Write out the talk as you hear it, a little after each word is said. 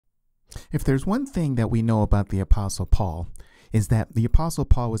If there's one thing that we know about the Apostle Paul, is that the Apostle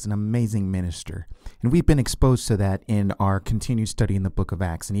Paul was an amazing minister. And we've been exposed to that in our continued study in the book of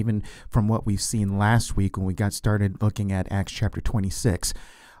Acts. And even from what we've seen last week when we got started looking at Acts chapter 26,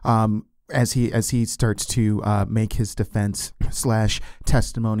 as he starts to make his defense /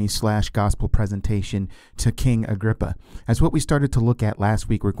 testimony / gospel presentation to King Agrippa. As what we started to look at last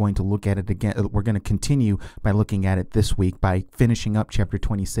week, we're going to look at it again. We're going to continue by looking at it this week by finishing up chapter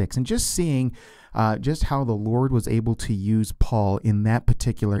 26 and just seeing just how the Lord was able to use Paul in that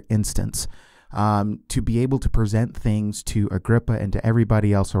particular instance to be able to present things to Agrippa and to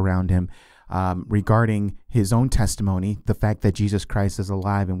everybody else around him regarding his own testimony, the fact that Jesus Christ is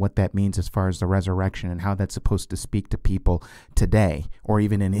alive and what that means as far as the resurrection and how that's supposed to speak to people today or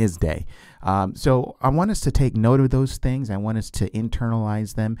even in his day. So I want us to take note of those things. I want us to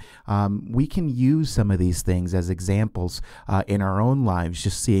internalize them. We can use some of these things as examples in our own lives,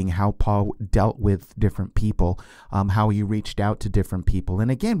 just seeing how Paul dealt with different people, how he reached out to different people. And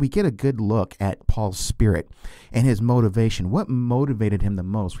again, we get a good look at Paul's spirit and his motivation. What motivated him the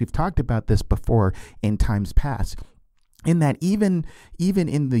most? We've talked about this before in times past, in that even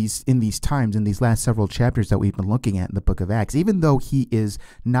in these times, in these last several chapters that we've been looking at in the book of Acts, even though he is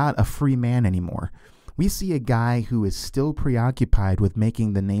not a free man anymore, we see a guy who is still preoccupied with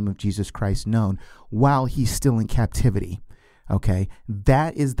making the name of Jesus Christ known while he's still in captivity. Okay,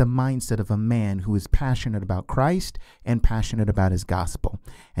 that is the mindset of a man who is passionate about Christ and passionate about his gospel.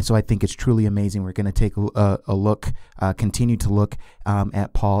 And so I think it's truly amazing. We're going to take a look, continue to look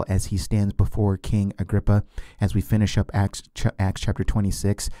at Paul as he stands before King Agrippa as we finish up Acts chapter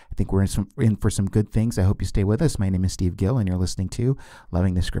 26. I think we're in for some good things. I hope you stay with us. My name is Steve Gill, and you're listening to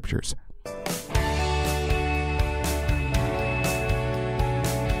Loving the Scriptures.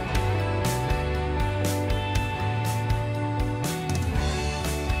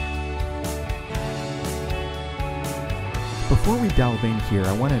 Before we delve in here,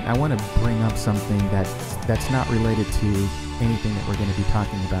 I want to bring up something that's not related to anything that we're going to be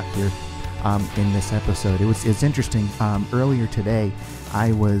talking about here in this episode. It's interesting. Earlier today,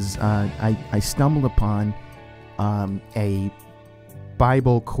 I stumbled upon a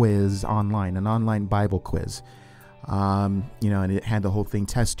Bible quiz online, an online Bible quiz. And it had the whole thing: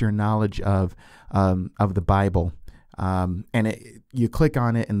 test your knowledge of the Bible. And you click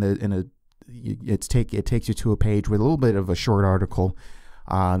on it, and it takes you to a page with a little bit of a short article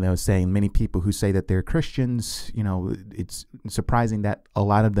that was saying many people who say that they're Christians, it's surprising that a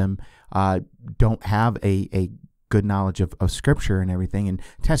lot of them don't have a good knowledge of Scripture and everything, and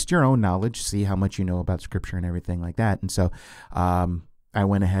test your own knowledge, see how much you know about Scripture and everything like that. And so I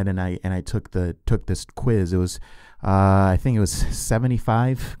went ahead and I took this quiz. It was I think it was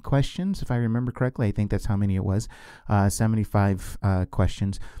 75 questions, if I remember correctly. I think that's how many it was. 75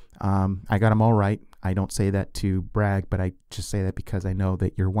 questions. I got them all right. I don't say that to brag, but I just say that because I know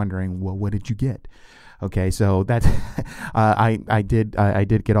that you're wondering, well, what did you get? Okay, so that's I did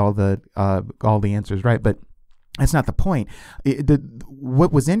get all the answers right, but that's not the point.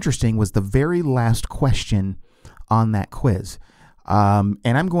 What was interesting was the very last question on that quiz, and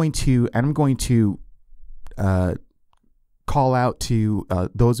I'm going to call out to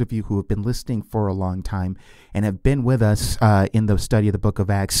those of you who have been listening for a long time and have been with us in the study of the book of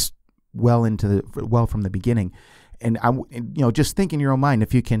Acts well from the beginning. And just think in your own mind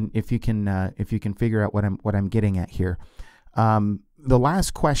if you can figure out what I'm getting at here. The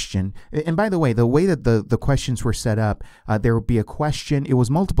last question, and by the way, the way that the questions were set up, there would be a question. It was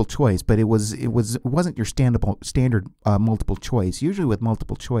multiple choice, but it wasn't your standard multiple choice. Usually with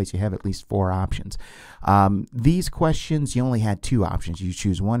multiple choice, you have at least 4 options. These questions, you only had 2 options. You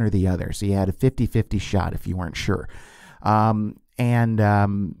choose one or the other. So you had a 50-50 shot if you weren't sure.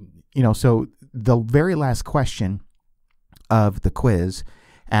 So the very last question of the quiz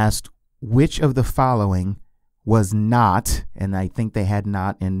asked, which of the following was not, and I think they had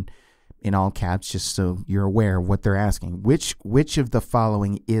not in all caps, just so you're aware of what they're asking. Which of the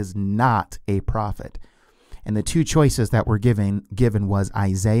following is not a prophet? And the 2 choices that were given was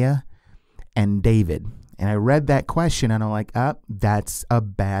Isaiah and David. And I read that question and I'm like, that's a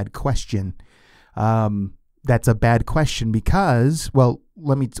bad question. That's a bad question because, well,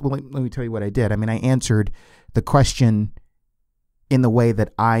 let me tell you what I did. I mean, I answered the question in the way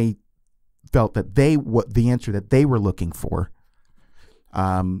that I felt that the answer that they were looking for,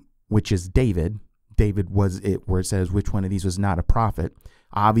 which is David. David was it where it says which one of these was not a prophet.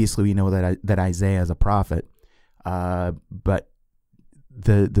 Obviously, we know that Isaiah is a prophet, but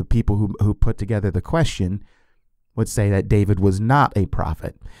the people who put together the question would say that David was not a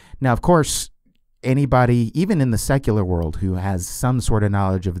prophet. Now, of course, anybody, even in the secular world, who has some sort of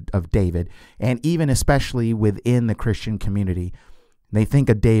knowledge of David, and even especially within the Christian community, they think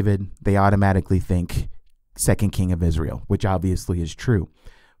of David, they automatically think second king of Israel, which obviously is true.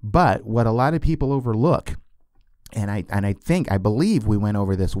 But what a lot of people overlook, and I believe we went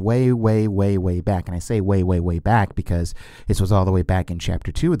over this way, way, way, way back. And I say way, way, way back because this was all the way back in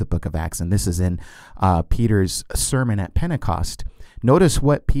chapter 2 of the book of Acts. And this is in Peter's sermon at Pentecost. Notice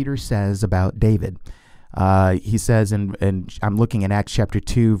what Peter says about David. He says, and I'm looking at Acts chapter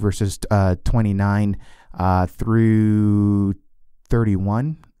 2, verses 29 through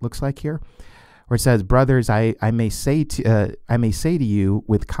 31, looks like here, where it says, "Brothers, I may say to you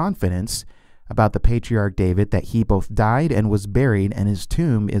with confidence about the patriarch David, that he both died and was buried, and his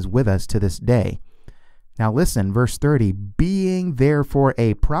tomb is with us to this day." Now listen, verse 30, "Being therefore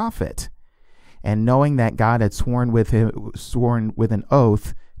a prophet, and knowing that God had sworn with an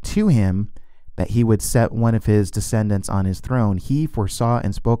oath to him that he would set one of his descendants on his throne, he foresaw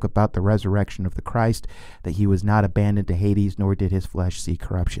and spoke about the resurrection of the Christ, that he was not abandoned to Hades, nor did his flesh see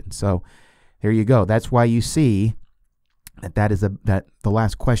corruption." So there you go. That's why you see that the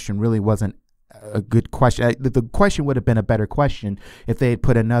last question really wasn't a good question. The question would have been a better question if they had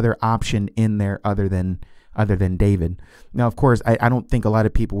put another option in there other than David. Now, of course, I don't think a lot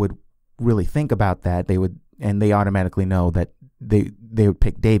of people would really think about that. They automatically know that they would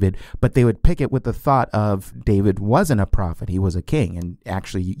pick David, but they would pick it with the thought of David wasn't a prophet, he was a king. And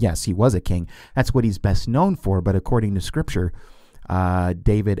actually, yes, he was a king. That's what he's best known for. But according to Scripture,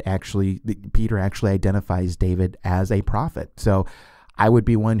 Peter actually identifies David as a prophet. So I would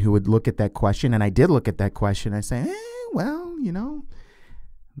be one who would look at that question, and I did look at that question. I say, well,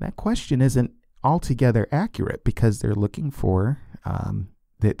 that question isn't altogether accurate, because they're looking for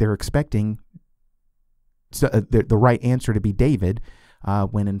they're expecting the right answer to be David,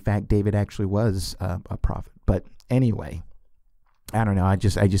 when in fact David actually was a prophet. But anyway, I don't know. I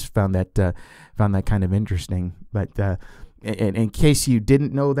just found that kind of interesting. But in case you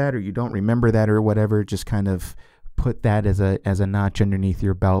didn't know that, or you don't remember that, or whatever, just kind of put that as a notch underneath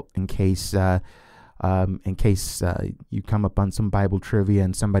your belt in case you come up on some Bible trivia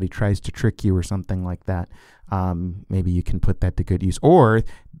and somebody tries to trick you or something like that. Maybe you can put that to good use. Or,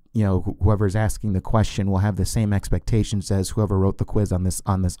 whoever's asking the question will have the same expectations as whoever wrote the quiz on this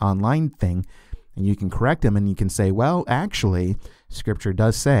online thing, and you can correct them, and you can say, well, actually, Scripture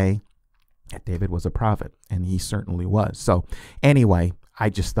does say that David was a prophet, and he certainly was. So anyway, I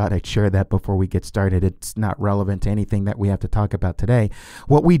just thought I'd share that before we get started. It's not relevant to anything that we have to talk about today.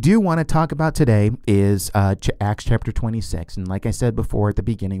 What we do want to talk about today is Acts chapter 26. And like I said before at the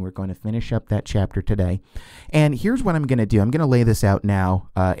beginning, we're going to finish up that chapter today. And here's what I'm going to do. I'm going to lay this out now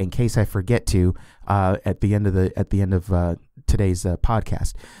in case I forget to at the end of today's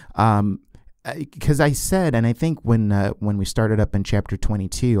podcast. Because I said, and I think when we started up in chapter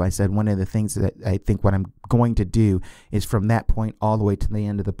 22, I said one of the things that I think what I'm going to do is from that point all the way to the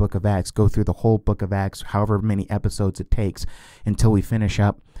end of the book of Acts, go through the whole book of Acts, however many episodes it takes, until we finish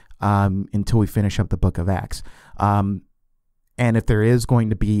up the book of Acts. And if there is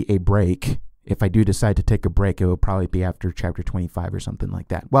going to be a break, if I do decide to take a break, it will probably be after chapter 25 or something like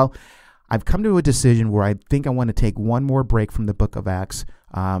that. Well, I've come to a decision where I think I want to take one more break from the book of Acts,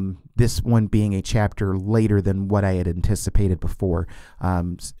 this one being a chapter later than what I had anticipated before,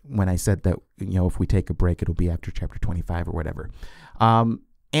 when I said that, if we take a break, it'll be after chapter 25 or whatever. And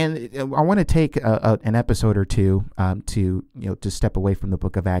I want to take an episode or two to step away from the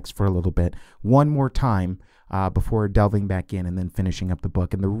book of Acts for a little bit, one more time, before delving back in and then finishing up the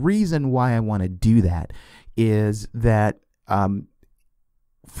book. And the reason why I want to do that is that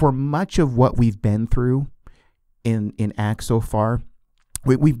for much of what we've been through in Acts so far,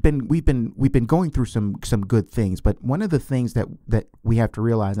 we've been going through some good things. But one of the things that we have to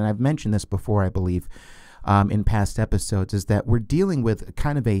realize, and I've mentioned this before, I believe, in past episodes, is that we're dealing with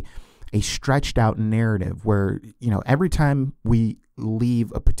kind of a stretched out narrative where, every time we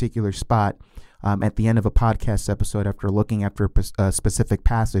leave a particular spot at the end of a podcast episode after looking after a specific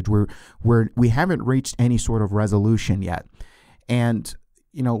passage, we haven't reached any sort of resolution yet. And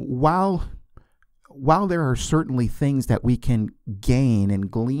while there are certainly things that we can gain and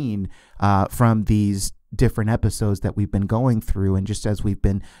glean from these different episodes that we've been going through, and just as we've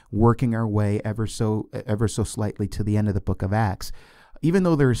been working our way ever so slightly to the end of the book of Acts, even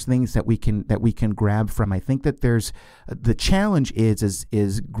though there's things that we can grab from, I think that there's the challenge is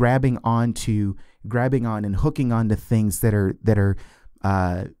grabbing on and hooking on to things that are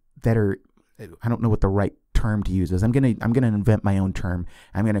I don't know what the right term to use. I'm gonna invent my own term.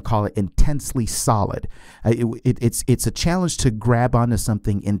 I'm gonna call it intensely solid. It's a challenge to grab onto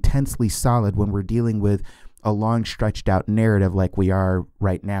something intensely solid when we're dealing with a long stretched out narrative like we are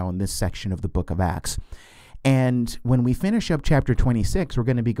right now in this section of the book of Acts. And when we finish up chapter 26, we're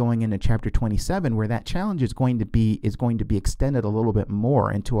going to be going into chapter 27, where that challenge is going to be extended a little bit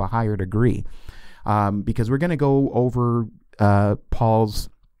more and to a higher degree, because we're going to go over Paul's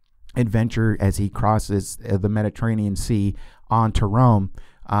adventure as he crosses the Mediterranean Sea onto Rome,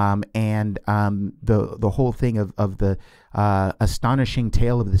 and the whole thing of the astonishing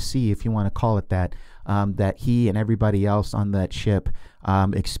tale of the sea, if you want to call it that, that he and everybody else on that ship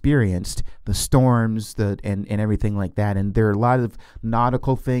experienced, the storms, and everything like that. And there are a lot of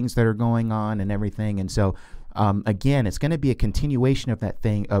nautical things that are going on and everything. And so, again, it's going to be a continuation of that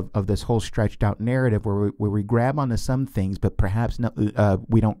thing of this whole stretched out narrative where we grab onto some things, but perhaps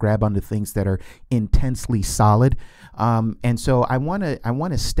we don't grab onto things that are intensely solid. And so I want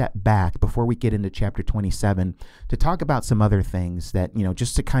to step back before we get into chapter 27 to talk about some other things that,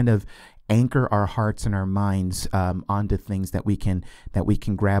 just to kind of anchor our hearts and our minds onto things that we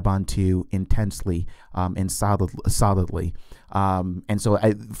can grab onto intensely and solidly. And so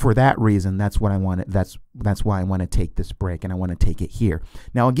for that reason, that's why I want to take this break, and I want to take it here.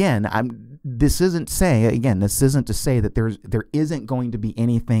 Now, again, this isn't to say that there isn't going to be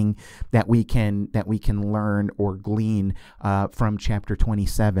anything that we can learn or glean from chapter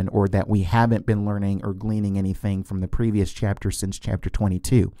 27, or that we haven't been learning or gleaning anything from the previous chapter since chapter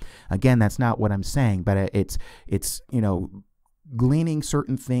 22. Again, that's not what I'm saying, but it's gleaning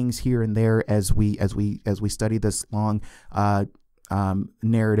certain things here and there as we study this long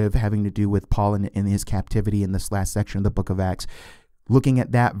narrative having to do with Paul in his captivity in this last section of the book of Acts, looking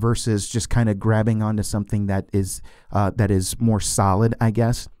at that versus just kind of grabbing onto something that is more solid, I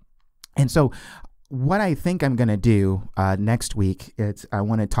guess. And so what I think I'm going to do next week is I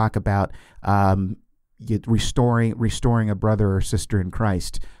want to talk about restoring a brother or sister in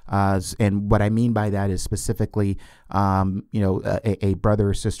Christ. And what I mean by that is specifically, a brother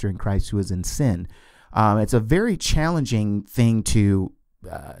or sister in Christ who is in sin. It's a very challenging thing to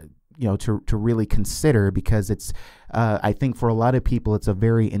really consider, because it's, I think for a lot of people, it's a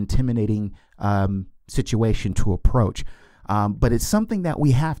very intimidating situation to approach. But it's something that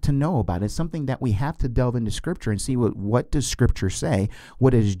we have to know about. It's something that we have to delve into Scripture and see what does Scripture say?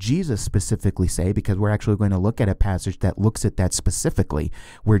 What does Jesus specifically say? Because we're actually going to look at a passage that looks at that specifically,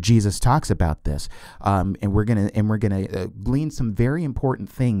 where Jesus talks about this, and we're gonna glean some very important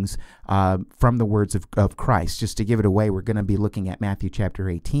things from the words of Christ. Just to give it away, we're going to be looking at Matthew chapter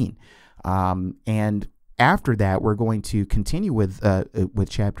 18, and after that, we're going to continue with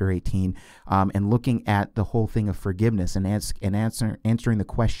chapter 18 and looking at the whole thing of forgiveness and answering the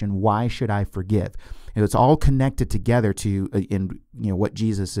question, why should I forgive? It's all connected together to what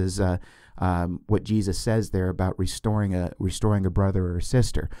Jesus what Jesus says there about restoring a brother or a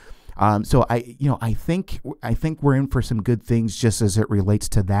sister. So I think we're in for some good things just as it relates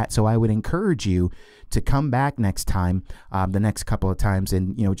to that. So I would encourage you to come back next time, the next couple of times,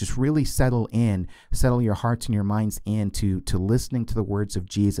 and just really settle your hearts and your minds into listening to the words of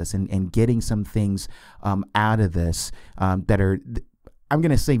Jesus and getting some things out of this that are, I'm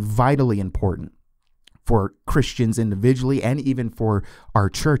going to say, vitally important for Christians individually and even for our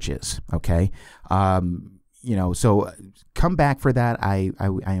churches. Okay. So come back for that. I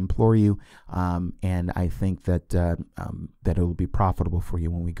implore you, and I think that it will be profitable for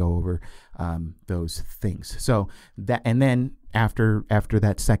you when we go over those things. So that, and then after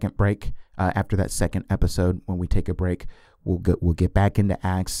that second break, after that second episode, when we take a break, we'll get back into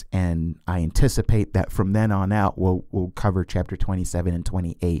Acts, and I anticipate that from then on out, we'll cover chapter 27 and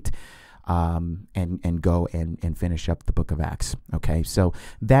 28. And go and finish up the book of Acts. Okay, so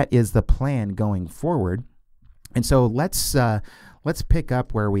that is the plan going forward. And so let's pick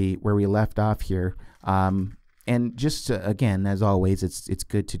up where we left off here. And just again, as always, it's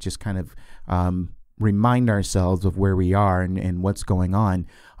good to just kind of remind ourselves of where we are and what's going on,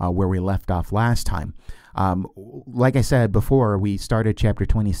 where we left off last time. Like I said before, we started chapter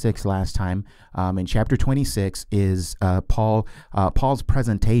 26 last time, and chapter 26 is Paul's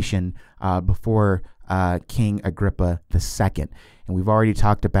presentation before King Agrippa II. And we've already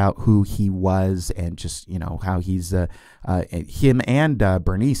talked about who he was, and just how he's him and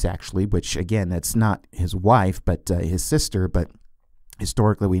Bernice, actually, which again, that's not his wife but his sister, but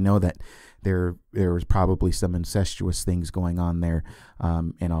Historically, we know that there was probably some incestuous things going on there,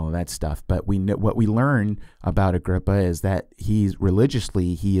 and all of that stuff. But we know, what we learn about Agrippa is that he is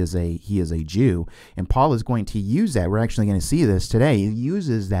a Jew, and Paul is going to use that. We're actually going to see this today. He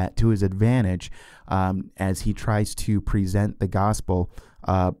uses that to his advantage as he tries to present the gospel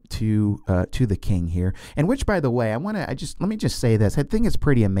to the king here. And which, by the way, let me just say this. I think it's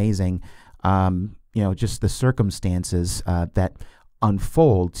pretty amazing, just the circumstances that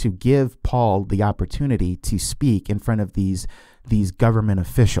unfold to give Paul the opportunity to speak in front of these government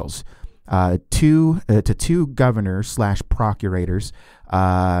officials, to two governors / procurators,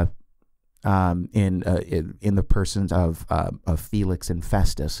 in the persons of Felix and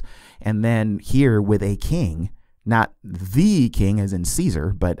Festus, and then here with a king, not the king as in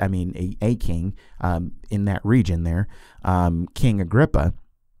Caesar, but I mean a king in that region there, King Agrippa.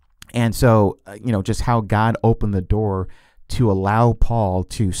 And so just how God opened the door to allow Paul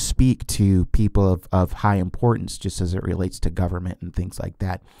to speak to people of high importance, just as it relates to government and things like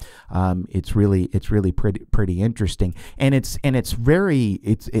that. It's really pretty interesting, and it's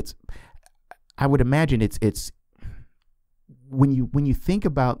I would imagine it's when you think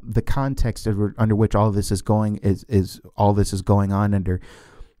about the context under which all this is going on under,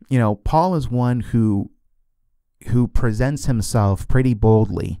 Paul is one who presents himself pretty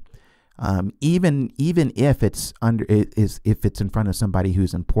boldly. Even if it's in front of somebody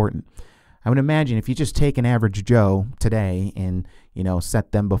who's important. I would imagine if you just take an average Joe today and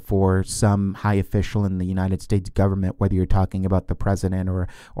set them before some high official in the United States government, whether you're talking about the president or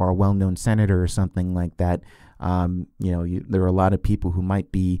a well-known senator or something like that, there are a lot of people who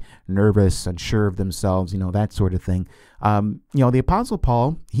might be nervous, unsure of themselves, that sort of thing. The Apostle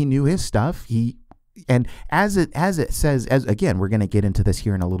Paul, he knew his stuff. And as it says, again, we're going to get into this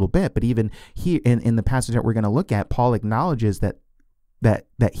here in a little bit, but even here in the passage that we're going to look at, Paul acknowledges that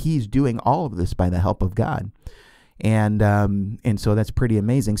he's doing all of this by the help of God. And so that's pretty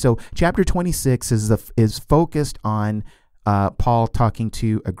amazing. So chapter 26 is focused on Paul talking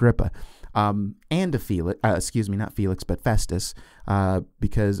to Agrippa, and to Felix, not Felix, but Festus,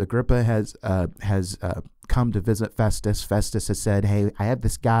 because Agrippa has come to visit Festus. Festus has said, "Hey, I have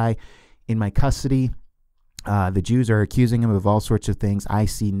this guy in my custody. The Jews are accusing him of all sorts of things. I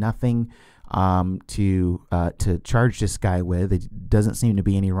see nothing to charge this guy with. It doesn't seem to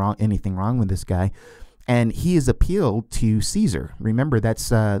be anything wrong with this guy." And he has appealed to Caesar. Remember,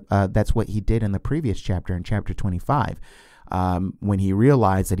 that's what he did in the previous chapter, in chapter 25, when he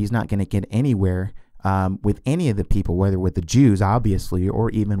realized that he's not going to get anywhere with any of the people, whether with the Jews, obviously, or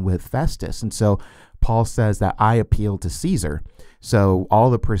even with Festus. And so Paul says that I appeal to Caesar. So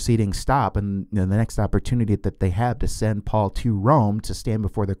all the proceedings stop, and the next opportunity that they have to send Paul to Rome to stand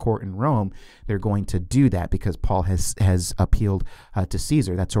before the court in Rome, they're going to do that because Paul has appealed to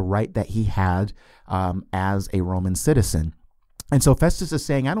Caesar. That's a right that he had as a Roman citizen. And so Festus is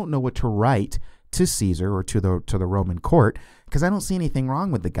saying, I don't know what to write to Caesar or to the Roman court because I don't see anything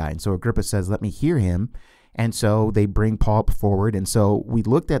wrong with the guy. And so Agrippa says, let me hear him. And so they bring Paul forward. And so we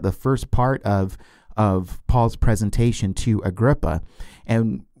looked at the first part of Paul's presentation to Agrippa.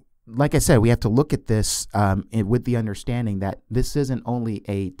 And like I said, we have to look at this with the understanding that this isn't only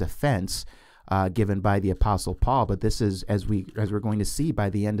a defense given by the Apostle Paul, but this is, as we're going to see by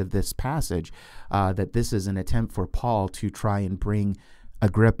the end of this passage, that this is an attempt for Paul to try and bring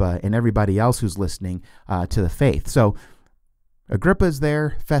Agrippa and everybody else who's listening to the faith. So Agrippa is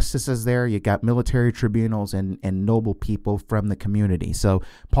there, Festus is there, you got military tribunals and noble people from the community. So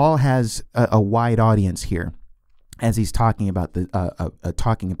Paul has a wide audience here as he's talking about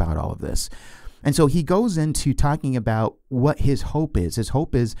all of this. And so he goes into talking about what his hope is. His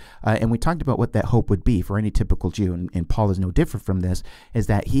hope is, and we talked about what that hope would be for any typical Jew, and Paul is no different from this, is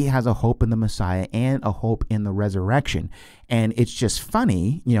that he has a hope in the Messiah and a hope in the resurrection. And it's just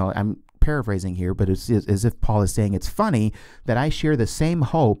funny, I'm paraphrasing here, but it's as if Paul is saying it's funny that I share the same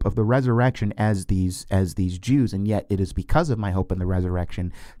hope of the resurrection as these Jews, and yet it is because of my hope in the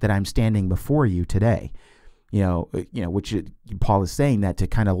resurrection that I'm standing before you today. Which Paul is saying that to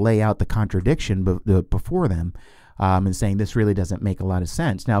kind of lay out the contradiction before them, and saying this really doesn't make a lot of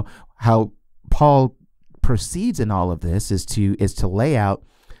sense. Now, how Paul proceeds in all of this is to lay out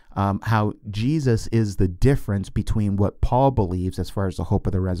how Jesus is the difference between what Paul believes as far as the hope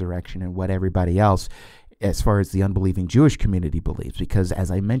of the resurrection and what everybody else, as far as the unbelieving Jewish community, believes. Because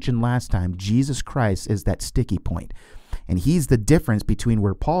as I mentioned last time, Jesus Christ is that sticky point. And he's the difference between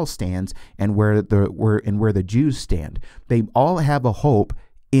where Paul stands and where the Jews stand. They all have a hope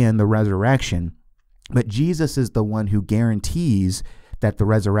in the resurrection, but Jesus is the one who guarantees that the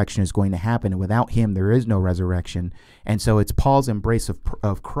resurrection is going to happen, and without him there is no resurrection. And so it's Paul's embrace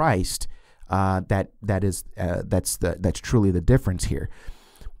of Christ that's truly the difference here.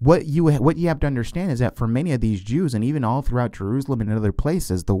 What you have to understand is that for many of these Jews, and even all throughout Jerusalem and other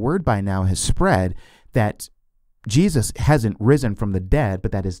places, the word by now has spread that Jesus hasn't risen from the dead,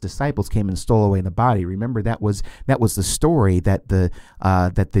 but that his disciples came and stole away the body. Remember, that was the story that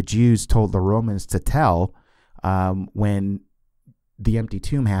the Jews told the Romans to tell when the empty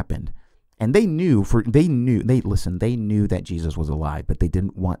tomb happened. And they knew that Jesus was alive, but they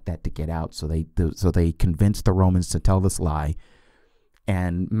didn't want that to get out. So they convinced the Romans to tell this lie.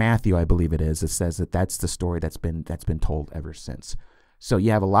 And Matthew, I believe it says that that's the story that's been told ever since. So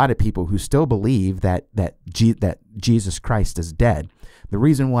you have a lot of people who still believe that Jesus Christ is dead. The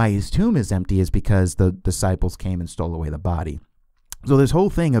reason why his tomb is empty is because the disciples came and stole away the body. So this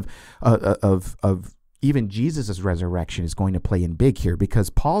whole thing of even Jesus' resurrection is going to play in big here, because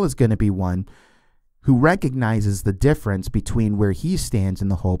Paul is going to be one who recognizes the difference between where he stands in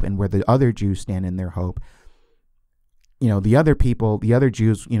the hope and where the other Jews stand in their hope. The other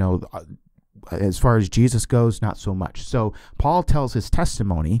Jews, as far as Jesus goes, not so much. So Paul tells his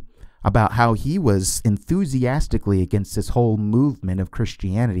testimony about how he was enthusiastically against this whole movement of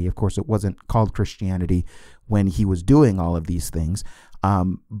Christianity. Of course, it wasn't called Christianity when he was doing all of these things.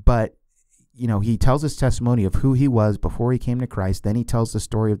 But he tells his testimony of who he was before he came to Christ. Then he tells the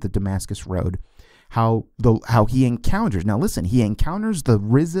story of the Damascus Road, how he encounters. Now listen, he encounters the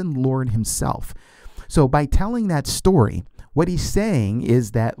risen Lord himself. So by telling that story, what he's saying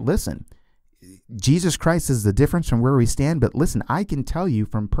is that, listen, Jesus Christ is the difference from where we stand. But listen, I can tell you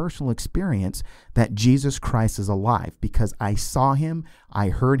from personal experience that Jesus Christ is alive, because I saw him, I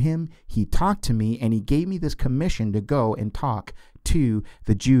heard him, he talked to me, and he gave me this commission to go and talk to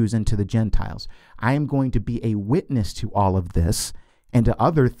the Jews and to the Gentiles. I am going to be a witness to all of this and to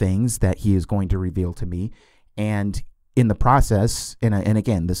other things that he is going to reveal to me. And in the process, and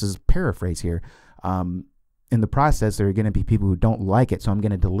again, this is paraphrase here, in the process, there are going to be people who don't like it, so I'm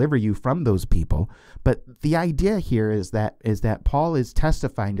going to deliver you from those people. But the idea here is that Paul is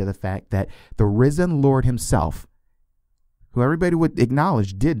testifying to the fact that the risen Lord himself, who everybody would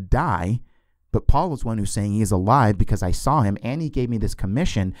acknowledge did die, but Paul was one who's saying he is alive because I saw him and he gave me this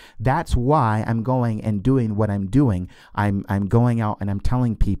commission. That's why I'm going and doing what I'm doing. I'm going out and I'm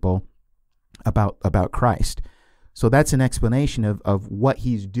telling people about Christ. So that's an explanation of what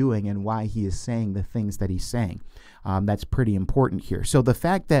he's doing and why he is saying the things that he's saying. That's pretty important here. So the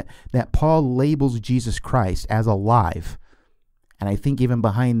fact that Paul labels Jesus Christ as alive, and I think even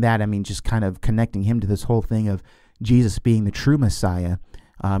behind that, just kind of connecting him to this whole thing of Jesus being the true Messiah,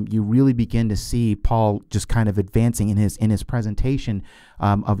 you really begin to see Paul just kind of advancing in his presentation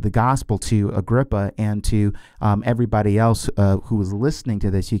of the gospel to Agrippa and to everybody else who was listening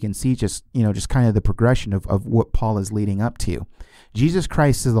to this. You can see just kind of the progression of what Paul is leading up to. Jesus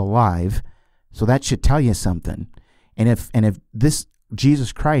Christ is alive, so that should tell you something. And if this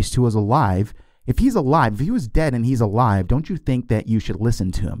Jesus Christ who was alive, if he was dead and he's alive, don't you think that you should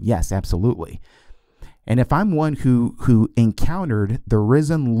listen to him? Yes, absolutely. And if I'm one who encountered the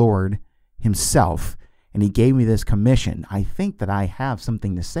risen Lord himself, and he gave me this commission, I think that I have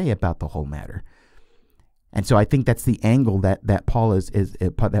something to say about the whole matter. And so I think that's the angle that Paul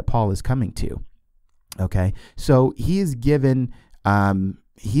is coming to. Okay, so he is given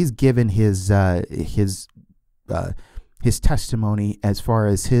his testimony as far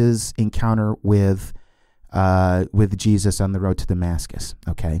as his encounter with Jesus on the road to Damascus.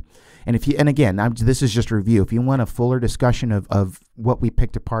 Okay. And this is just a review. If you want a fuller discussion of what we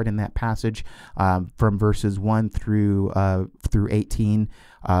picked apart in that passage from verses 1 through 18,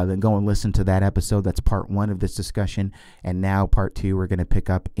 then go and listen to that episode. That's part 1 of this discussion. And now part 2, we're going to pick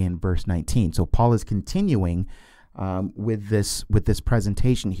up in verse 19. So Paul is continuing with this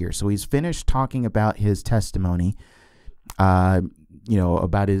presentation here. So he's finished talking about his testimony, about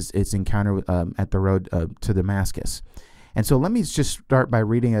his encounter at the road to Damascus. And so let me just start by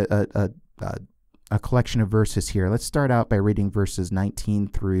reading a collection of verses here. Let's start out by reading verses 19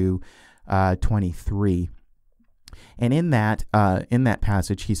 through 23. And in that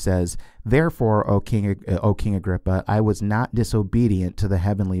passage, he says, "Therefore, O King Agrippa, I was not disobedient to the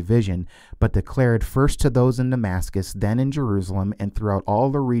heavenly vision, but declared first to those in Damascus, then in Jerusalem, and throughout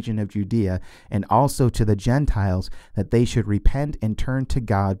all the region of Judea, and also to the Gentiles, that they should repent and turn to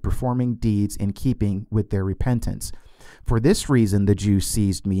God, performing deeds in keeping with their repentance. For this reason the Jews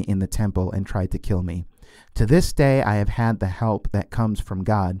seized me in the temple and tried to kill me. To this day I have had the help that comes from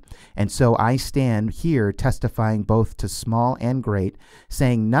God, and so I stand here testifying both to small and great,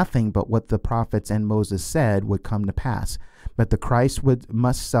 saying nothing but what the prophets and Moses said would come to pass. but the Christ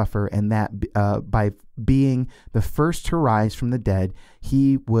must suffer, and that by being the first to rise from the dead,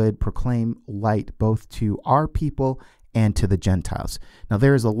 he would proclaim light both to our people and to the Gentiles. Now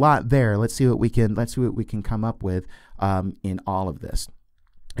there is a lot there. Let's see what we can come up with in all of this.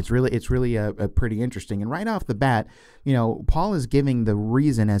 It's really a pretty interesting. And right off the bat, Paul is giving the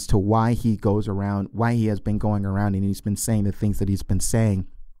reason as to why he has been going around, and he's been saying the things that he's been saying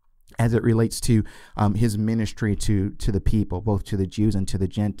as it relates to his ministry to the people, both to the Jews and to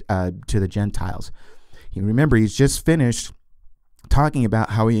the Gentiles. Remember, he's just finished talking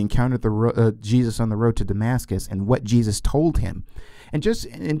about how he encountered Jesus on the road to Damascus and what Jesus told him, and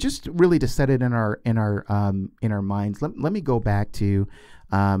just really to set it in our minds. Let me go back to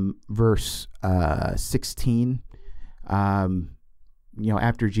verse 16.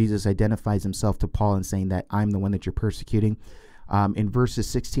 After Jesus identifies himself to Paul and saying that I'm the one that you're persecuting. In verses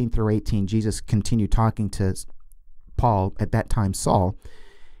 16 through 18, Jesus continued talking to Paul, at that time Saul,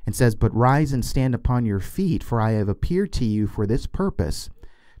 and says, "But rise and stand upon your feet, for I have appeared to you for this purpose,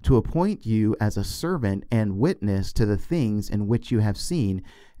 to appoint you as a servant and witness to the things in which you have seen,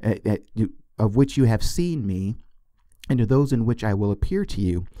 of which you have seen me, and to those in which I will appear to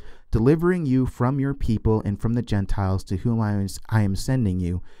you, delivering you from your people and from the Gentiles to whom I am sending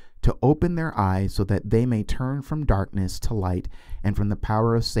you, to open their eyes so that they may turn from darkness to light and from the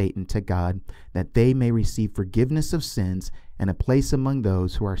power of Satan to God, that they may receive forgiveness of sins and a place among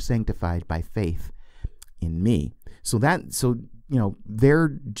those who are sanctified by faith in me." There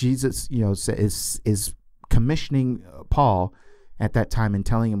Jesus, is commissioning Paul at that time and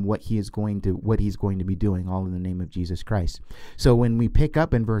telling him what he's going to be doing, all in the name of Jesus Christ. So when we pick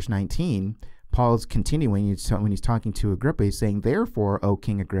up in verse 19, Paul's continuing when he's talking to Agrippa. He's saying, "Therefore, O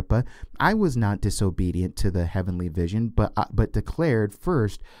King Agrippa, I was not disobedient to the heavenly vision, but declared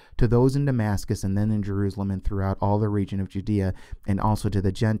first to those in Damascus and then in Jerusalem and throughout all the region of Judea, and also to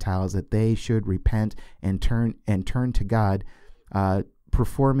the Gentiles, that they should repent and turn to God,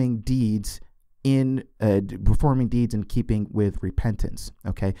 performing deeds in keeping with repentance."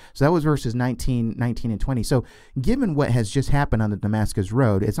 Okay, so that was verses 19 and 20. So given what has just happened on the Damascus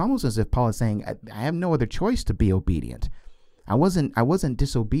road, it's almost as if Paul is saying, I have no other choice to be obedient. I wasn't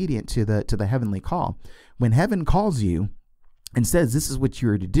disobedient to the heavenly call. When heaven calls you and says this is what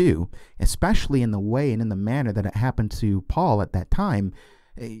you're to do, especially in the way and in the manner that it happened to Paul at that time,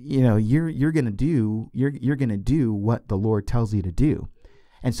 you're gonna do what the Lord tells you to do.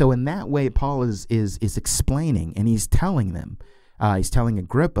 And so in that way, Paul is explaining, and he's telling them, he's telling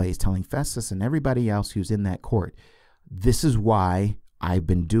Agrippa, he's telling Festus and everybody else who's in that court, this is why I've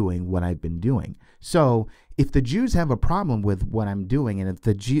been doing what I've been doing. So if the Jews have a problem with what I'm doing, and if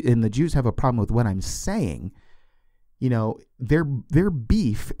the Jews have a problem with what I'm saying, their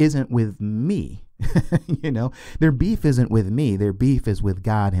beef isn't with me. Their beef isn't with me. Their beef is with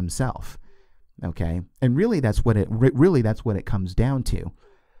God himself. Okay. And really that's what it comes down to.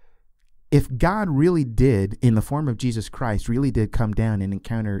 If God really did, in the form of Jesus Christ, really did come down and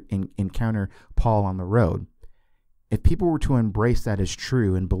encounter Paul on the road, if people were to embrace that as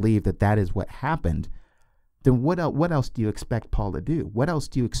true and believe that that is what happened, then what else do you expect Paul to do? What else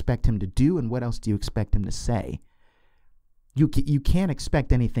do you expect him to do, and what else do you expect him to say? You can't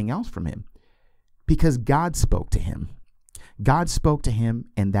expect anything else from him, because God spoke to him. God spoke to him,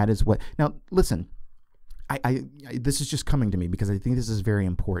 and that is what. Now, listen, I this is just coming to me because I think this is very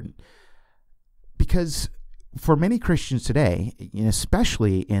important. Because for many Christians today,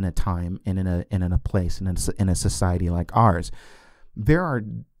 especially in a time and in a place and in a society like ours, there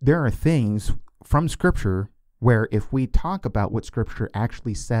are things from Scripture where if we talk about what Scripture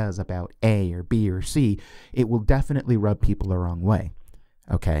actually says about A or B or C, it will definitely rub people the wrong way.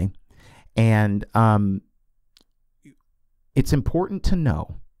 Okay, and it's important to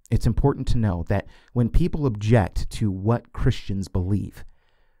know. It's important to know that when people object to what Christians believe,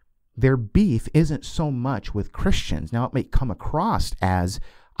 their beef isn't so much with Christians. Now, it may come across as,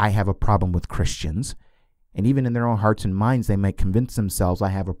 I have a problem with Christians, and even in their own hearts and minds, they may convince themselves, I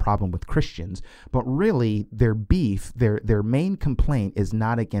have a problem with Christians. But really, their beef, their main complaint is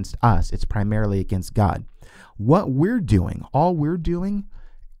not against us. It's primarily against God. What we're doing, all we're doing,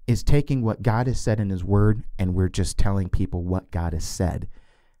 is taking what God has said in his word, and we're just telling people what God has said.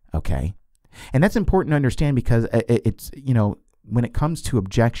 Okay? And that's important to understand, because it's, when it comes to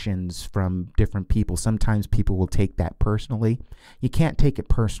objections from different people, sometimes people will take that personally. You can't take it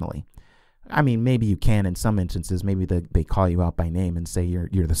personally. I mean, maybe you can in some instances. Maybe they call you out by name and say you're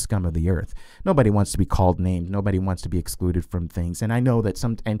the scum of the earth. Nobody wants to be called names. Nobody wants to be excluded from things. And I know that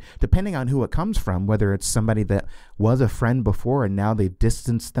and depending on who it comes from, whether it's somebody that was a friend before and now they've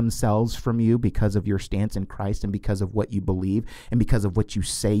distanced themselves from you because of your stance in Christ and because of what you believe and because of what you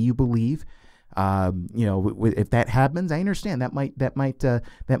say you believe. If that happens, I understand that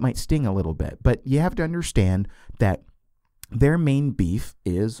might sting a little bit. But you have to understand that their main beef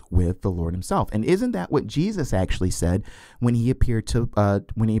is with the Lord himself. And isn't that what Jesus actually said when he appeared to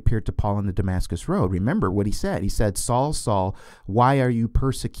Paul on the Damascus road? Remember what he said. He said, "Saul, Saul, why are you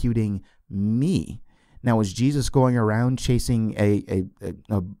persecuting me?" Now, was Jesus going around chasing a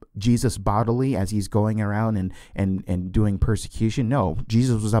Jesus bodily as he's going around and doing persecution? No,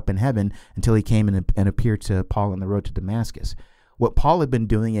 Jesus was up in heaven until he came and appeared to Paul on the road to Damascus. What Paul had been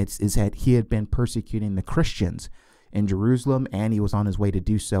doing is that he had been persecuting the Christians in Jerusalem, and he was on his way to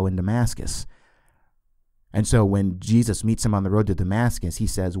do so in Damascus. And so when Jesus meets him on the road to Damascus, he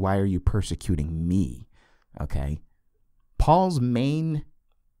says, "Why are you persecuting me?" Okay. Paul's main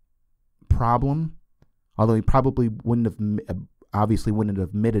problem, although he probably wouldn't have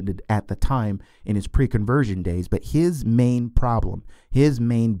admitted it at the time in his pre-conversion days, but his main problem, his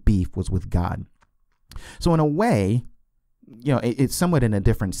main beef was with God. So in a way, it's somewhat in a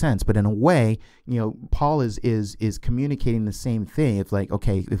different sense, but in a way, Paul is communicating the same thing. It's like,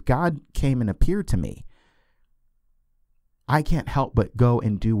 okay, if God came and appeared to me, I can't help but go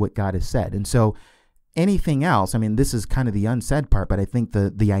and do what God has said. And so anything else, I mean, this is kind of the unsaid part, but I think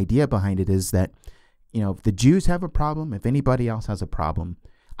the idea behind it is that, if the Jews have a problem, if anybody else has a problem,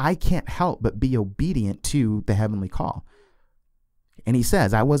 I can't help but be obedient to the heavenly call. And he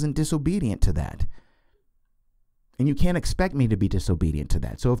says, I wasn't disobedient to that. And you can't expect me to be disobedient to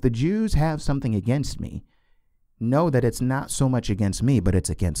that. So if the Jews have something against me, know that it's not so much against me, but it's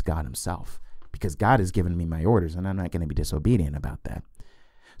against God himself, because God has given me my orders, and I'm not going to be disobedient about that.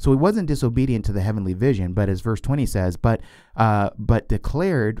 So he wasn't disobedient to the heavenly vision, but as verse 20 says, but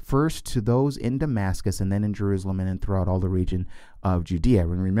declared first to those in Damascus and then in Jerusalem and then throughout all the region of Judea.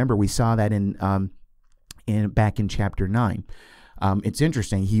 And remember, we saw that back in chapter 9. It's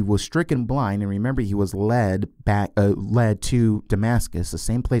interesting. He was stricken blind, and remember, he was led to Damascus, the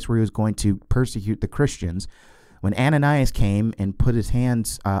same place where he was going to persecute the Christians. When Ananias came and put his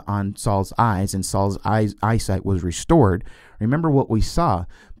hands on Saul's eyes, and Saul's eyesight was restored, remember what we saw.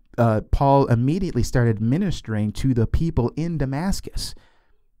 Paul immediately started ministering to the people in Damascus.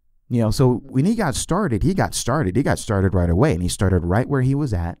 So when he got started right away, and he started right where he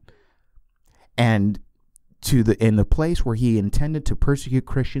was at, and in the place where he intended to persecute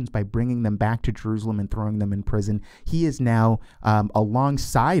Christians by bringing them back to Jerusalem and throwing them in prison. He is now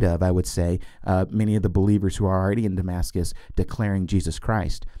alongside of, I would say, many of the believers who are already in Damascus, declaring Jesus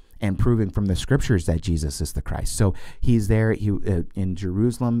Christ and proving from the scriptures that Jesus is the Christ. So he's there in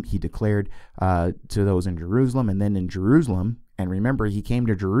Jerusalem. He declared to those in Jerusalem, and then in Jerusalem. And remember, he came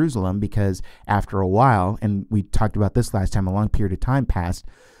to Jerusalem because after a while, and we talked about this last time, a long period of time passed,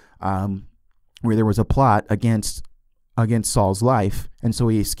 where there was a plot against Saul's life, and so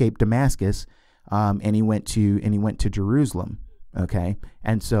he escaped Damascus, and he went to Jerusalem. Okay,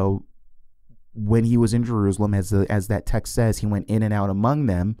 and so when he was in Jerusalem, as that text says, he went in and out among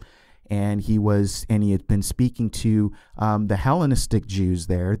them, and he had been speaking to the Hellenistic Jews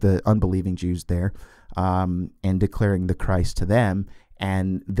there, the unbelieving Jews there, and declaring the Christ to them.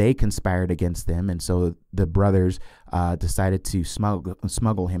 And they conspired against them, and so the brothers decided to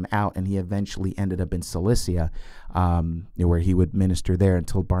smuggle him out, and he eventually ended up in Cilicia, where he would minister there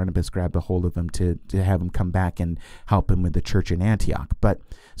until Barnabas grabbed a hold of him to have him come back and help him with the church in Antioch. But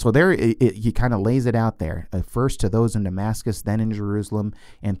so there, he kind of lays it out there, first to those in Damascus, then in Jerusalem,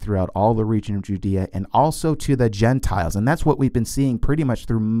 and throughout all the region of Judea, and also to the Gentiles. And that's what we've been seeing pretty much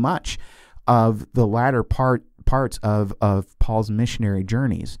through much of the latter parts of Paul's missionary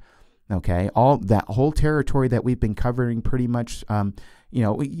journeys. Okay, all that whole territory that we've been covering, pretty much.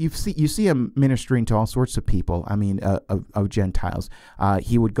 You see him ministering to all sorts of people. I mean, of Gentiles.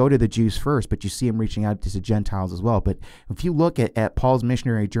 He would go to the Jews first, but you see him reaching out to the Gentiles as well. But if you look at Paul's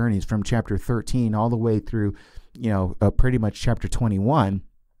missionary journeys from chapter 13 all the way through, pretty much chapter 21.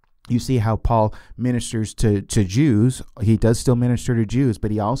 You see how Paul ministers to Jews. He does still minister to Jews, but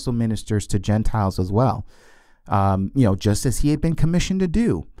he also ministers to Gentiles as well. Just as he had been commissioned to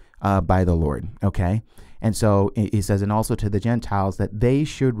do by the Lord. Okay. And so he says, and also to the Gentiles, that they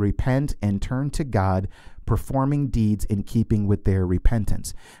should repent and turn to God, performing deeds in keeping with their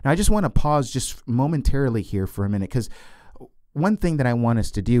repentance. Now, I just want to pause just momentarily here for a minute, because one thing that I want us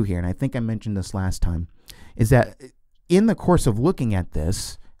to do here, and I think I mentioned this last time, is that in the course of looking at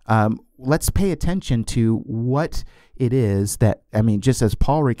this, let's pay attention to what it is that, just as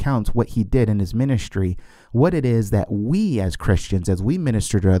Paul recounts what he did in his ministry, what it is that we as Christians, as we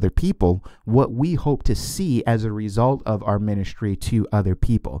minister to other people, what we hope to see as a result of our ministry to other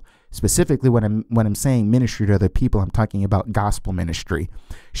people. Specifically, when I'm saying ministry to other people, I'm talking about gospel ministry,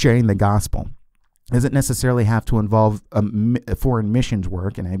 sharing the gospel. Doesn't necessarily have to involve foreign missions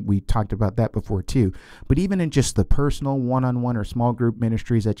work, and we talked about that before too. But even in just the personal one-on-one or small group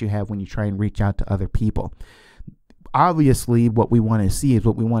ministries that you have when you try and reach out to other people, obviously what we want to see is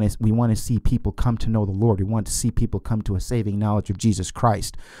we want to see people come to know the Lord. We want to see people come to a saving knowledge of Jesus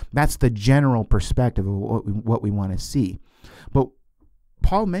Christ. That's the general perspective of what we want to see. But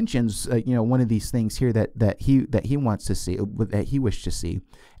Paul mentions, one of these things here that he wants to see, that he wished to see,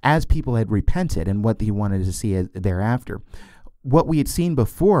 as people had repented, and what he wanted to see thereafter. What we had seen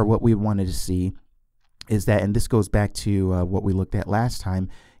before, what we wanted to see, is that, and this goes back to what we looked at last time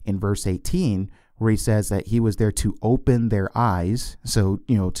in verse 18, where he says that he was there to open their eyes, so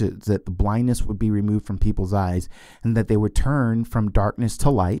that the blindness would be removed from people's eyes, and that they would turn from darkness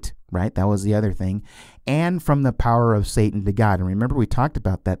to light. Right, that was the other thing, and from the power of Satan to God. And remember, we talked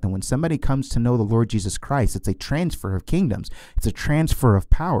about that when somebody comes to know the Lord Jesus Christ, it's a transfer of kingdoms. It's a transfer of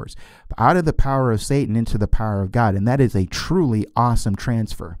powers out of the power of Satan into the power of God. And that is a truly awesome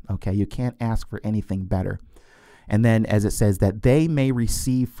transfer. Okay, you can't ask for anything better. And then, as it says, that they may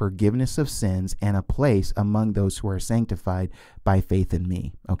receive forgiveness of sins and a place among those who are sanctified by faith in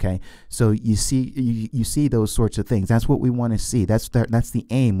me. Okay, so you see those sorts of things. That's what we want to see. That's the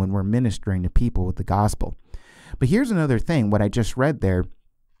aim when we're ministering to people with the gospel. But here's another thing. What I just read there,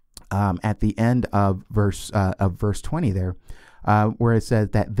 at the end of verse 20 there, where it says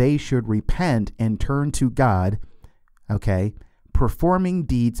that they should repent and turn to God. Okay. Performing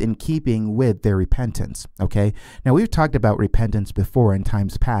deeds in keeping with their repentance. Okay. Now, we've talked about repentance before in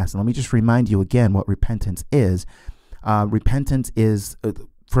times past. And let me just remind you again what repentance is. Repentance is,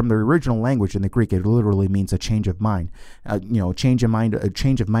 from the original language in the Greek, it literally means a change of mind. A change of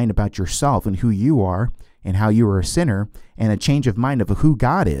mind about yourself and who you are and how you are a sinner, and a change of mind of who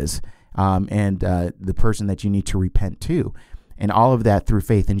God is, and the person that you need to repent to. And all of that through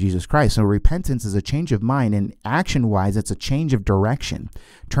faith in Jesus Christ. So repentance is a change of mind, and action-wise, it's a change of direction,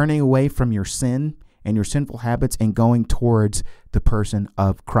 turning away from your sin and your sinful habits and going towards the person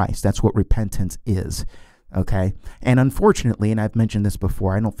of Christ. That's what repentance is. Okay. And unfortunately, and I've mentioned this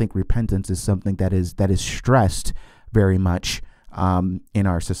before, I don't think repentance is something that is stressed very much in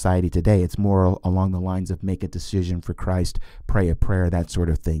our society today. It's more along the lines of make a decision for Christ, pray a prayer, that sort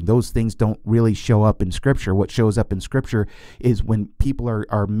of thing. Those things don't really show up in Scripture. What shows up in Scripture is when people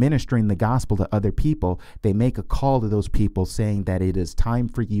are ministering the gospel to other people, they make a call to those people saying that it is time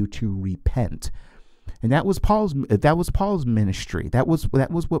for you to repent. And that was Paul's ministry. That was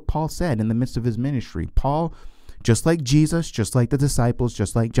what Paul said in the midst of his ministry. Paul, just like Jesus, just like the disciples,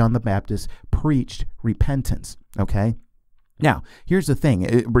 just like John the Baptist, preached repentance. Okay. Now, here's the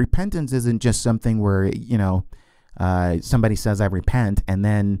thing. Repentance isn't just something where, somebody says, I repent, and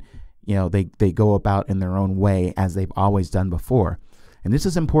then, they go about in their own way as they've always done before. And this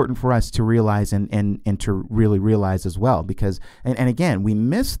is important for us to realize and to really realize as well, because, and again, we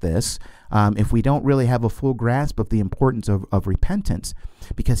miss this if we don't really have a full grasp of the importance of repentance.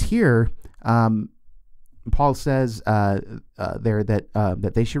 Because here, Paul says there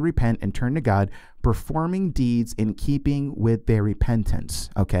that they should repent and turn to God, performing deeds in keeping with their repentance.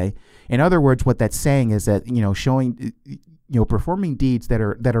 Okay. In other words, what that's saying is that showing performing deeds that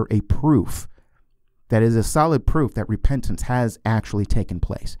are a proof, that is a solid proof that repentance has actually taken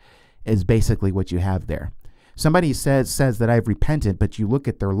place, is basically what you have there. Somebody says that I've repented, but you look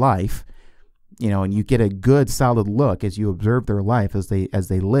at their life, and you get a good solid look as you observe their life as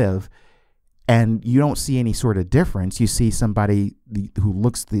they live. And you don't see any sort of difference. You see somebody who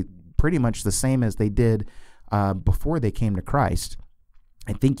looks pretty much the same as they did before they came to Christ.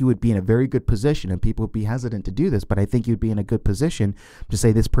 I think you would be in a very good position, and people would be hesitant to do this, but I think you'd be in a good position to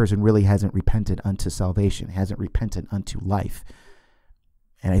say this person really hasn't repented unto salvation, hasn't repented unto life.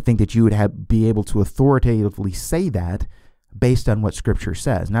 And I think that you would be able to authoritatively say that based on what Scripture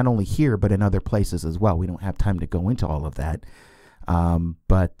says, not only here, but in other places as well. We don't have time to go into all of that.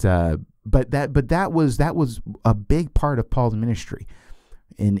 But that was a big part of Paul's ministry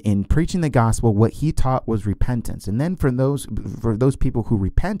in preaching the gospel. What he taught was repentance, and then for those people who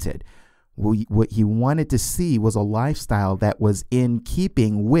repented, what he wanted to see was a lifestyle that was in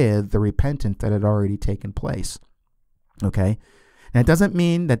keeping with the repentance that had already taken place. Okay, and that doesn't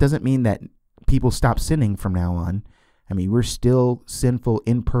mean that people stop sinning from now on. I mean, we're still sinful,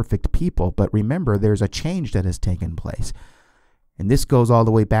 imperfect people, but remember, there's a change that has taken place. And this goes all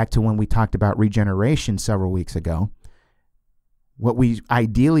the way back to when we talked about regeneration several weeks ago. What we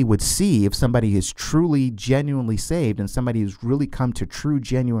ideally would see if somebody is truly, genuinely saved and somebody who's really come to true,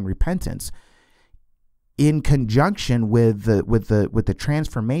 genuine repentance, in conjunction with the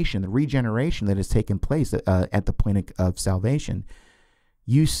transformation, the regeneration that has taken place at the point of salvation,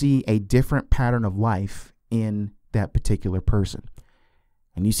 you see a different pattern of life in that particular person.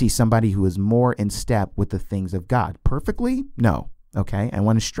 And you see somebody who is more in step with the things of God. Perfectly? No. Okay. I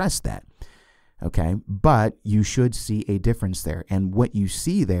want to stress that. Okay. But you should see a difference there. And what you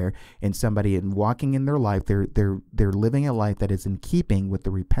see there in somebody in walking in their life, they're living a life that is in keeping with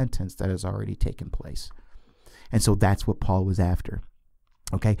the repentance that has already taken place. And so that's what Paul was after.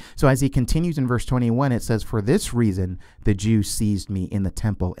 Okay, so as he continues in verse 21, it says, "For this reason, the Jews seized me in the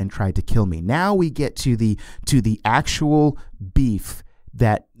temple and tried to kill me." Now we get to the actual beef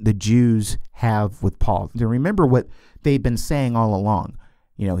that the Jews have with Paul. Now remember what they've been saying all along.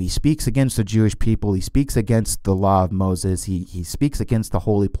 You know, he speaks against the Jewish people. He speaks against the law of Moses. He speaks against the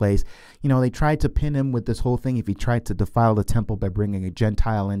holy place. You know, they tried to pin him with this whole thing if he tried to defile the temple by bringing a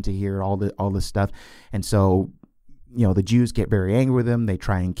Gentile into here, all this stuff. And so, you know, the Jews get very angry with him. They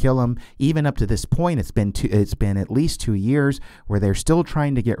try and kill him. Even up to this point, it's been at least 2 years where they're still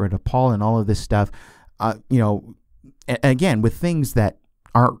trying to get rid of Paul and all of this stuff. You know, again, with things that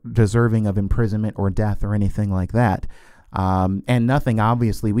aren't deserving of imprisonment or death or anything like that. And nothing,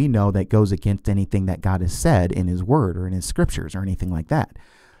 obviously, we know that goes against anything that God has said in his word or in his scriptures or anything like that.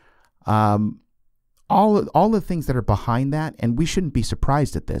 All the things that are behind that, and we shouldn't be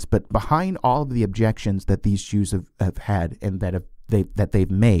surprised at this, but behind all of the objections that these Jews have had and that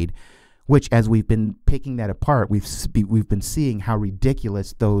they've made, which as we've been picking that apart, we've been seeing how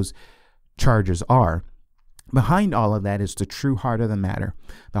ridiculous those charges are. Behind all of that is the true heart of the matter.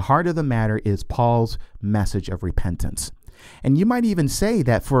 The heart of the matter is Paul's message of repentance. And you might even say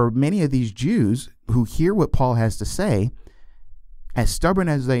that for many of these Jews who hear what Paul has to say, as stubborn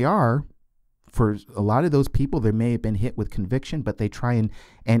as they are, for a lot of those people, they may have been hit with conviction, but they try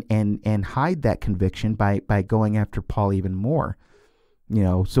and hide that conviction by going after Paul even more. You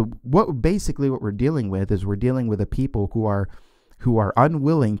know, so what we're dealing with is we're dealing with a people who are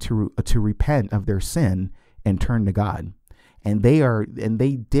unwilling to repent of their sin and turn to God. And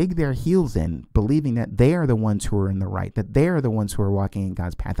they dig their heels in, believing that they are the ones who are in the right, that they are the ones who are walking in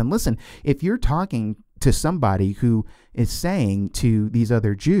God's path. And listen, if you're talking to somebody who is saying to these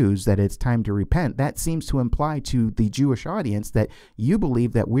other Jews that it's time to repent, that seems to imply to the Jewish audience that you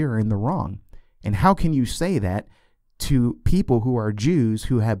believe that we're in the wrong. And how can you say that to people who are Jews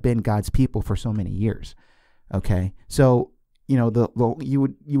who have been God's people for so many years? Okay, so you know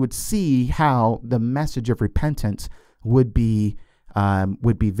you would see how the message of repentance would be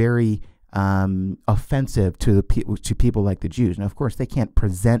very offensive to people like the Jews. Now, of course, they can't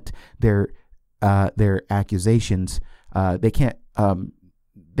present their accusations. They can't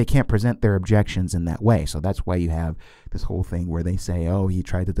present their objections in that way. So that's why you have this whole thing where they say, "Oh, he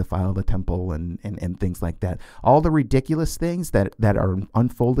tried to defile the temple," and things like that. All the ridiculous things that are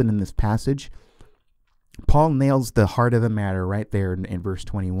unfolded in this passage. Paul nails the heart of the matter right there in verse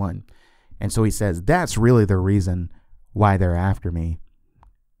 21. And so he says, that's really the reason why they're after me.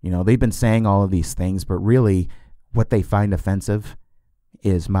 You know, they've been saying all of these things, but really what they find offensive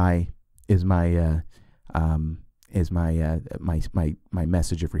is my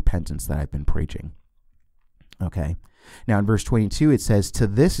message of repentance that I've been preaching. Okay. Now in verse 22, it says, "To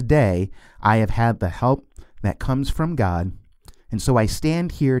this day I have had the help that comes from God. And so I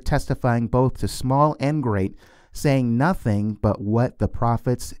stand here testifying both to small and great, saying nothing but what the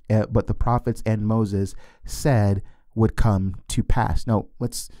prophets and Moses said would come to pass." Now,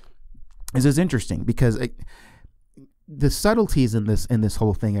 this is interesting because the subtleties in this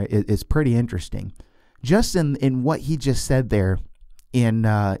whole thing is pretty interesting. Just in what he just said there in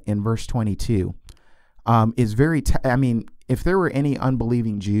verse 22 is very. I mean, if there were any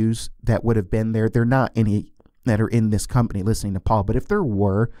unbelieving Jews that would have been there, they're not any that are in this company listening to Paul. But if there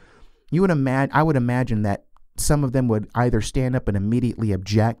were, I would imagine that some of them would either stand up and immediately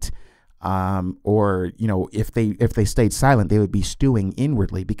object, or if they stayed silent, they would be stewing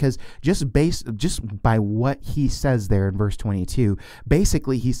inwardly, because just by what he says there in verse 22,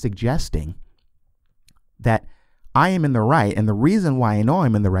 basically he's suggesting that I am in the right, and the reason why I know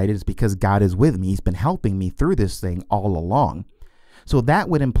I'm in the right is because God is with me. He's been helping me through this thing all along. So that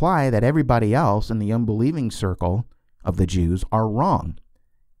would imply that everybody else in the unbelieving circle of the Jews are wrong,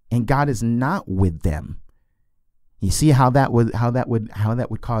 and God is not with them. You see how that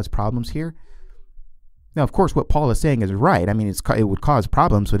would cause problems here? Now, of course, what Paul is saying is right. I mean, it would cause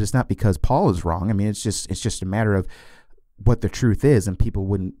problems, but it's not because Paul is wrong. I mean, it's just a matter of what the truth is, and people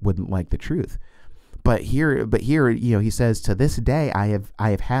wouldn't like the truth. But here, he says, to this day, I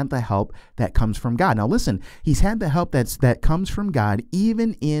have had the help that comes from God. Now listen, he's had the help that comes from God,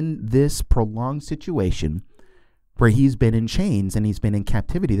 even in this prolonged situation where he's been in chains and he's been in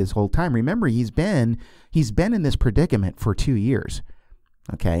captivity this whole time. Remember, he's been in this predicament for 2 years.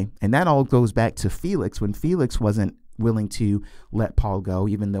 Okay. And that all goes back to Felix, when Felix wasn't willing to let Paul go,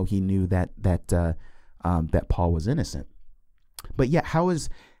 even though he knew that Paul was innocent. But yet, how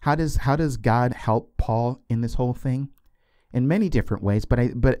does God help Paul in this whole thing? In many different ways. But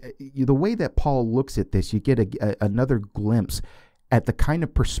the way that Paul looks at this, you get another glimpse at the kind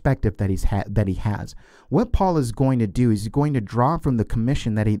of perspective that he has. What Paul is going to do is he's going to draw from the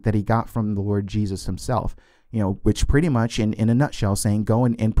commission that he got from the Lord Jesus himself. Which pretty much in a nutshell saying, go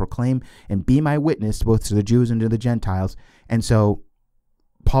and proclaim and be my witness both to the Jews and to the Gentiles. And so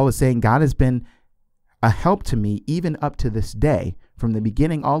Paul is saying, God has been a help to me even up to this day, from the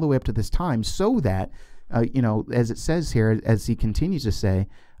beginning all the way up to this time, so that, as it says here, as he continues to say,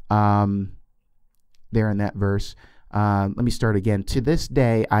 there in that verse, let me start again. To this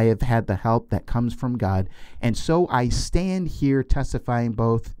day, I have had the help that comes from God. And so I stand here testifying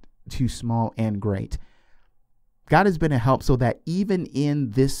both to small and great. God has been a help so that even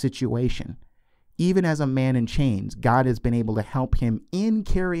in this situation, even as a man in chains, God has been able to help him in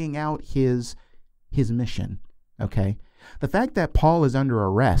carrying out his mission. Okay. The fact that Paul is under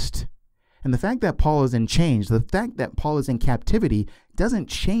arrest and the fact that Paul is in chains, the fact that Paul is in captivity doesn't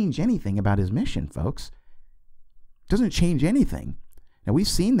change anything about his mission, folks. Doesn't change anything. Now, we've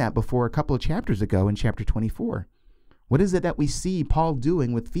seen that before a couple of chapters ago in chapter 24. What is it that we see Paul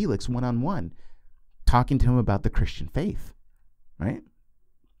doing with Felix one-on-one? Talking to him about the Christian faith, right?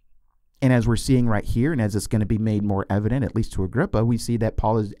 And as we're seeing right here, and as it's going to be made more evident, at least to Agrippa, we see that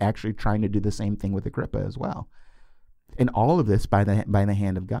Paul is actually trying to do the same thing with Agrippa as well. And all of this by the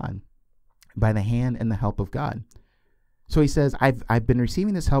hand of God, by the hand and the help of God. So he says, I've been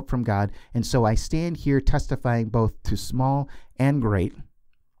receiving this help from God, and so I stand here testifying both to small and great,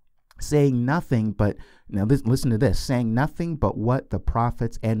 saying nothing but, now listen to this, saying nothing but what the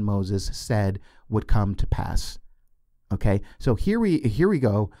prophets and Moses said would come to pass. Okay, so here we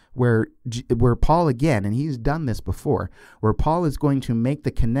go where Paul again, and he's done this before, where Paul is going to make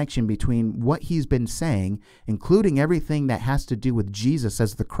the connection between what he's been saying, including everything that has to do with Jesus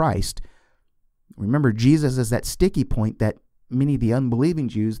as the Christ. Remember, Jesus is that sticky point that many of the unbelieving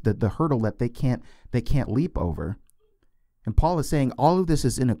Jews, the hurdle that they can't leap over. And Paul is saying all of this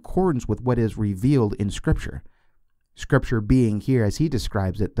is in accordance with what is revealed in Scripture. Scripture being here, as he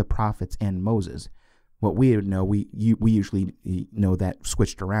describes it, the prophets and Moses. What we would know, we usually know that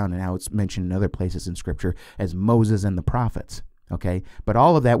switched around, and now it's mentioned in other places in Scripture as Moses and the prophets. Okay, but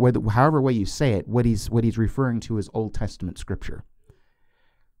all of that, however way you say it, what he's referring to is Old Testament Scripture.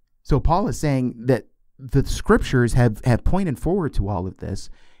 So Paul is saying that the Scriptures have pointed forward to all of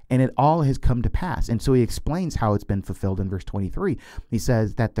this, and it all has come to pass. And so he explains how it's been fulfilled in verse 23. He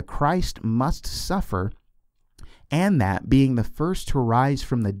says that the Christ must suffer, and that, being the first to rise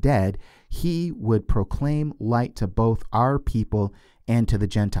from the dead, he would proclaim light to both our people and to the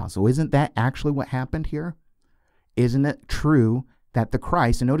Gentiles. So isn't that actually what happened here? Isn't it true that the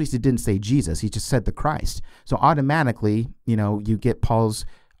Christ, and notice he didn't say Jesus, he just said the Christ. So automatically, you get Paul's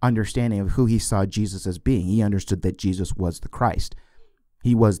understanding of who he saw Jesus as being. He understood that Jesus was the Christ.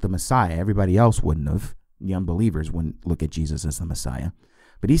 He was the Messiah. Everybody else wouldn't have. The unbelievers wouldn't look at Jesus as the Messiah.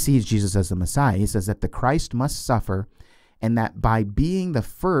 But he sees Jesus as the Messiah. He says that the Christ must suffer, and that by being the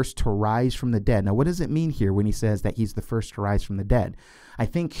first to rise from the dead. Now, what does it mean here when he says that he's the first to rise from the dead? I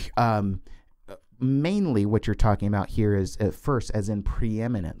think mainly what you're talking about here is at first, as in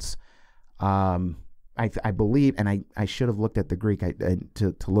preeminence. I believe, and I should have looked at the Greek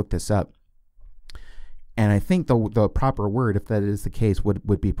to look this up. And I think the proper word, if that is the case,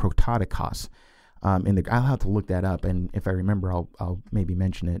 would be prototokos. I'll have to look that up, and if I remember, I'll maybe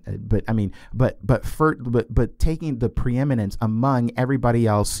mention it. But I mean, but taking the preeminence among everybody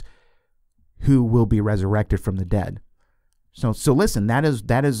else who will be resurrected from the dead. So listen, that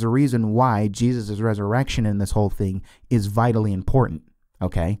is the reason why Jesus' resurrection in this whole thing is vitally important.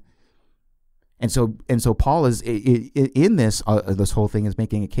 Okay. And so Paul is in this whole thing is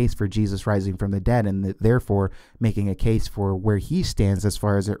making a case for Jesus rising from the dead, and therefore making a case for where he stands as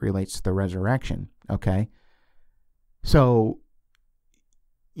far as it relates to the resurrection. Okay, so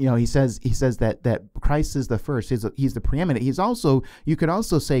he says that Christ is the first. He's the preeminent. He's also, you could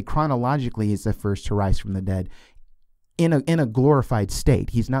also say chronologically, he's the first to rise from the dead in a glorified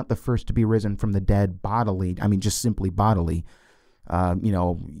state. He's not the first to be risen from the dead bodily. I mean, just simply bodily.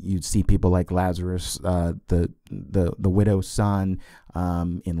 You'd see people like Lazarus, the widow's son,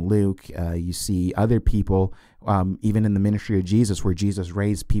 in Luke. You see other people, even in the ministry of Jesus, where Jesus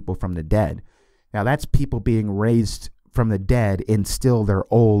raised people from the dead. Now that's people being raised from the dead in still their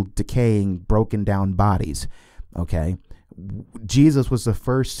old, decaying, broken down bodies. Okay, Jesus was the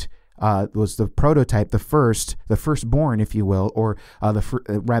first. Was the prototype, the firstborn, if you will, or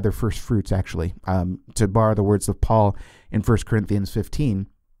rather first fruits, actually, to borrow the words of Paul in 1 Corinthians 15,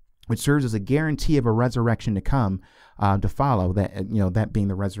 which serves as a guarantee of a resurrection to come, to follow, that being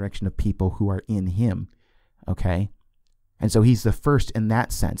the resurrection of people who are in him. Okay, and so he's the first in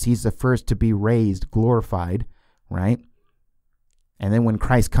that sense. He's the first to be raised, glorified, right? And then when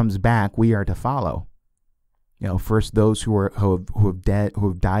Christ comes back, we are to follow. First those who have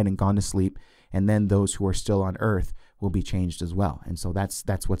died and gone to sleep, and then those who are still on earth will be changed as well. And so that's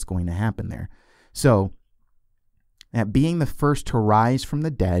what's going to happen there. So, at being the first to rise from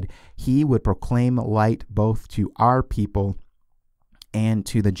the dead, he would proclaim light both to our people and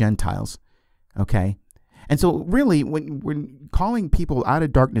to the Gentiles. Okay? And so really, when calling people out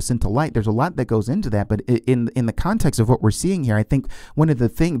of darkness into light, there's a lot that goes into that. But in the context of what we're seeing here, I think one of the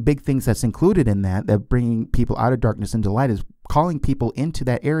big things that's included in that bringing people out of darkness into light, is calling people into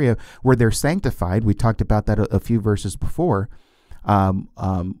that area where they're sanctified. We talked about that a few verses before,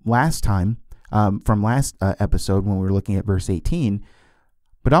 last time, from last episode when we were looking at verse 18,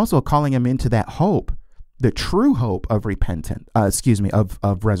 but also calling them into that hope, the true hope of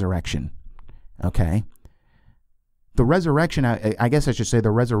of resurrection. Okay. The resurrection, I guess I should say the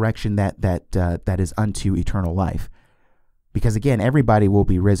resurrection that is unto eternal life. Because again, everybody will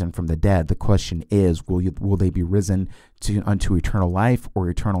be risen from the dead. The question is, will they be risen unto eternal life or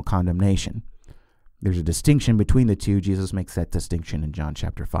eternal condemnation? There's a distinction between the two. Jesus makes that distinction in John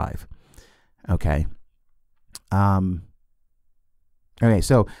chapter 5. Okay. Okay,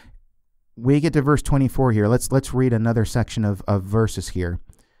 so we get to verse 24 here. Let's read another section of verses here.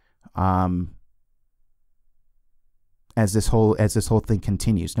 As this whole thing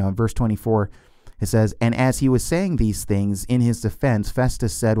continues. Now in verse 24, it says, "And as he was saying these things in his defense,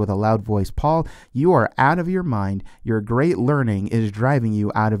 Festus said with a loud voice, 'Paul, you are out of your mind. Your great learning is driving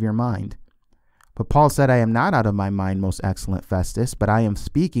you out of your mind.' But Paul said, 'I am not out of my mind, most excellent Festus, but I am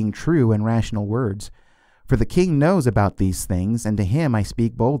speaking true and rational words. For the king knows about these things, and to him I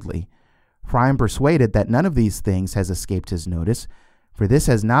speak boldly. For I am persuaded that none of these things has escaped his notice, for this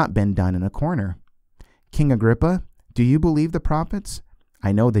has not been done in a corner. King Agrippa, do you believe the prophets?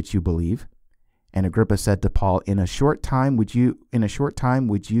 I know that you believe.' And Agrippa said to Paul, In a short time would you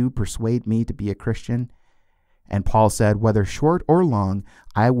persuade me to be a Christian? And Paul said, Whether short or long,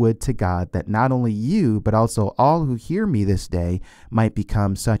 I would to God that not only you, but also all who hear me this day might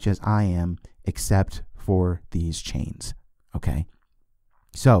become such as I am, except for these chains." Okay.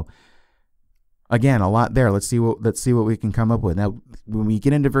 So again, a lot there. Let's see what we can come up with. Now, when we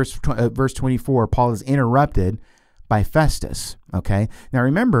get into verse 24, Paul is interrupted by Festus. Okay. Now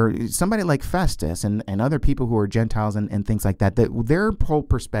remember, somebody like Festus and other people who are Gentiles and things like that their whole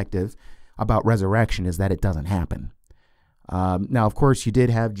perspective about resurrection is that it doesn't happen. Now, of course, you did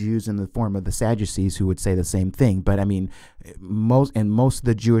have Jews in the form of the Sadducees who would say the same thing. But I mean, most of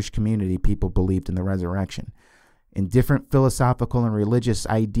the Jewish community, people believed in the resurrection. In different philosophical and religious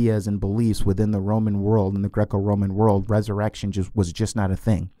ideas and beliefs within the Roman world, in the Greco-Roman world, resurrection was just not a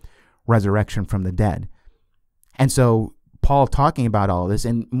thing. Resurrection from the dead. And so Paul talking about all of this,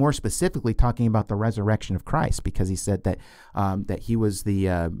 and more specifically talking about the resurrection of Christ, because he said that he was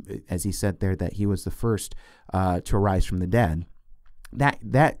as he said there, that he was the first to arise from the dead.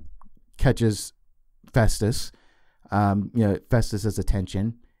 That catches Festus's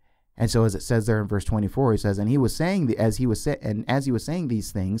attention. And so, as it says there in verse 24, he says, "And as he was saying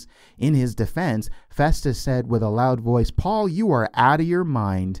these things in his defense, Festus said with a loud voice, 'Paul, you are out of your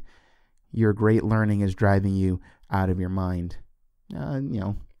mind. Your great learning is driving you out of your mind.'"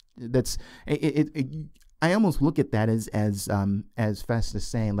 That's it. I almost look at that as Festus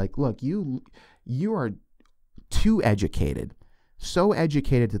saying, like, look, you are too educated, so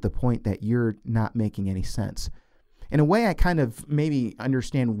educated to the point that you're not making any sense. In a way, I kind of maybe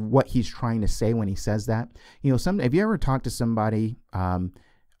understand what he's trying to say when he says that. Have you ever talked to somebody from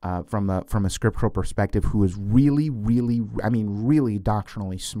a scriptural perspective who is really, really, really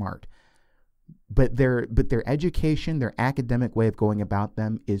doctrinally smart, but their education, their academic way of going about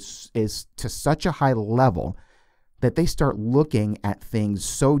them is to such a high level that they start looking at things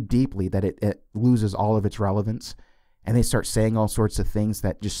so deeply that it loses all of its relevance, and they start saying all sorts of things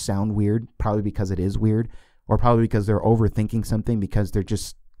that just sound weird, probably because it is weird, or probably because they're overthinking something, because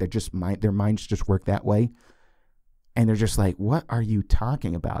their minds just work that way. And they're just like, what are you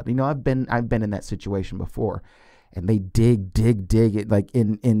talking about? I've been in that situation before, and they dig it, like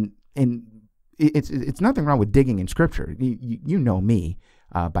it's nothing wrong with digging in scripture. You know me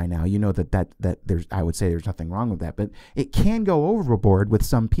by now. You know that there's, I would say there's nothing wrong with that, but it can go overboard with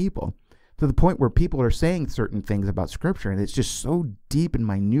some people, to the point where people are saying certain things about scripture, and it's just so deep and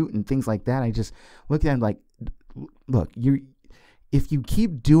minute and things like that. I just look at them like, look, if you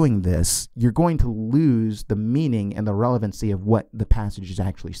keep doing this, you're going to lose the meaning and the relevancy of what the passage is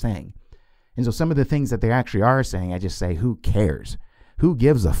actually saying. And so some of the things that they actually are saying, I just say, who cares? Who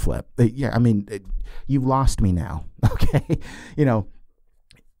gives a flip? Yeah, I mean, you've lost me now. Okay.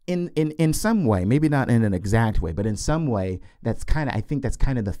 In some way, maybe not in an exact way, but in some way, I think that's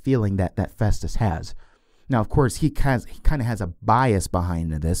kind of the feeling that Festus has. Now, of course, he kind of has a bias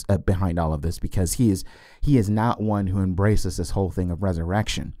behind all of this, because he is not one who embraces this whole thing of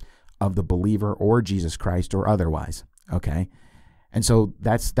resurrection of the believer or Jesus Christ or otherwise. Okay, and so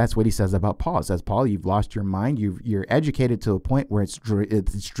that's what he says about Paul. It says, Paul, you've lost your mind. You're educated to a point where it's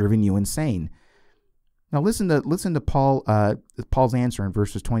driven you insane. Now listen to Paul's answer in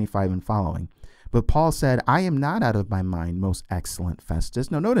verses 25 and following. But Paul said, I am not out of my mind, most excellent Festus.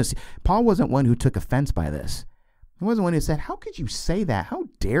 Now notice, Paul wasn't one who took offense by this. He wasn't one who said, how could you say that? How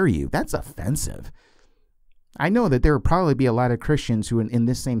dare you? That's offensive. I know that there would probably be a lot of Christians who in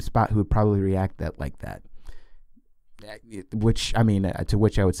this same spot who would probably react like that. Which, I mean, to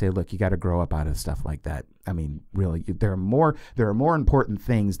which I would say, look, you got to grow up out of stuff like that. I mean, really, there are more important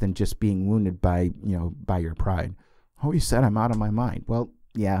things than just being wounded by your pride. Oh, you said I'm out of my mind. Well,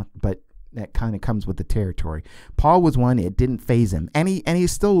 yeah, but that kind of comes with the territory. Paul was one, it didn't faze him. And he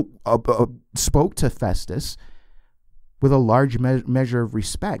still spoke to Festus with a large measure of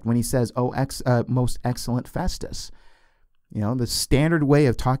respect when he says, most excellent Festus. The standard way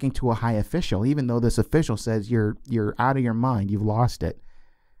of talking to a high official, even though this official says you're out of your mind, you've lost it.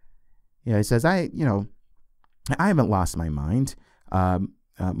 He says, I haven't lost my mind,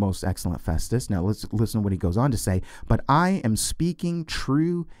 most excellent Festus. Now let's listen to what he goes on to say. But I am speaking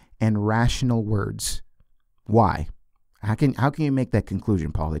true and rational words. Why? How can you make that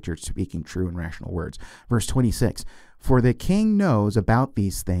conclusion, Paul, that you're speaking true and rational words? Verse 26, for the king knows about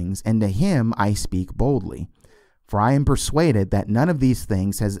these things, and to him I speak boldly. For I am persuaded that none of these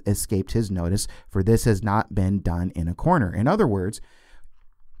things has escaped his notice, for this has not been done in a corner. In other words,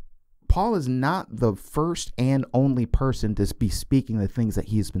 Paul is not the first and only person to be speaking the things that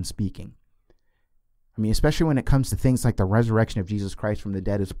he's been speaking. I mean, especially when it comes to things like the resurrection of Jesus Christ from the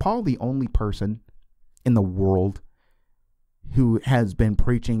dead. Is Paul the only person in the world who has been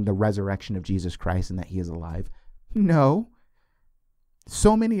preaching the resurrection of Jesus Christ and that he is alive? No.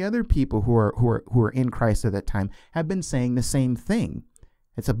 So many other people who are in Christ at that time have been saying the same thing.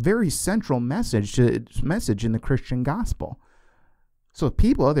 It's a very central message in the Christian gospel. So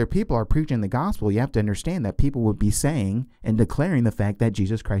if other people are preaching the gospel, you have to understand that people would be saying and declaring the fact that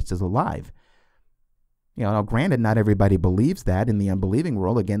Jesus Christ is alive. Now granted, not everybody believes that. In the unbelieving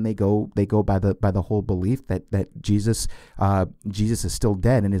world, again, they go by the whole belief that Jesus is still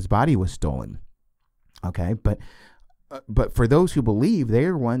dead and his body was stolen. Okay, but for those who believe,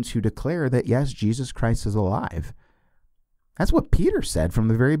 they're ones who declare that yes, Jesus Christ is alive. That's what Peter said from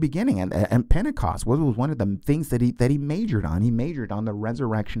the very beginning, and Pentecost was one of the things that he majored on. He majored on the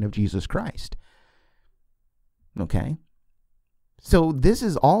resurrection of Jesus Christ. Okay, so this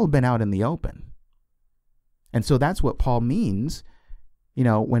has all been out in the open. And so that's what Paul means,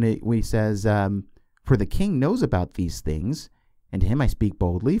 when he says, for the king knows about these things, and to him I speak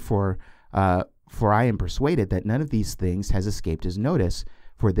boldly, for I am persuaded that none of these things has escaped his notice,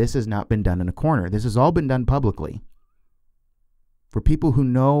 for this has not been done in a corner. This has all been done publicly. For people who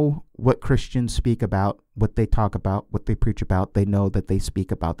know what Christians speak about, what they talk about, what they preach about, they know that they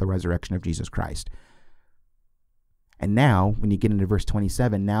speak about the resurrection of Jesus Christ. And now, when you get into verse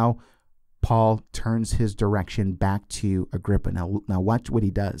 27, now Paul turns his direction back to Agrippa. Now watch what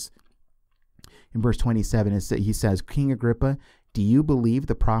he does. In verse 27, he says, King Agrippa, do you believe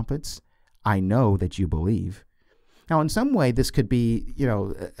the prophets? I know that you believe. Now, in some way, this could be,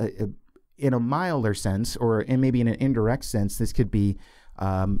 in a milder sense, or maybe in an indirect sense, this could be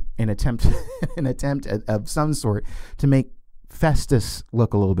an attempt of some sort to make Festus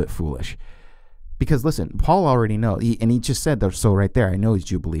look a little bit foolish. Because listen, Paul already knows, and he just said so right there, I know that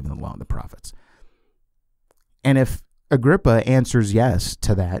you believe in the law and the prophets. And if Agrippa answers yes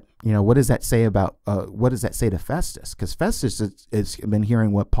to that, what does that say about, what does that say to Festus? Because Festus has been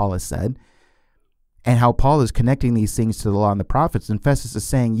hearing what Paul has said and how Paul is connecting these things to the law and the prophets. And Festus is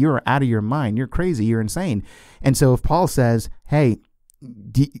saying, you're out of your mind. You're crazy. You're insane. And so if Paul says, hey,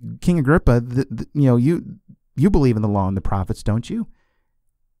 King Agrippa, you believe in the law and the prophets, don't you?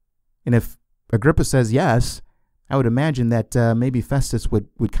 And if Agrippa says yes, I would imagine that maybe Festus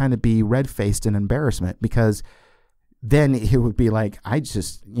would kind of be red-faced in embarrassment, because then it would be like, I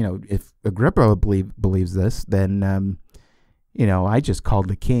just, if Agrippa believes this, then, I just called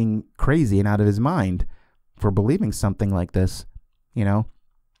the king crazy and out of his mind for believing something like this,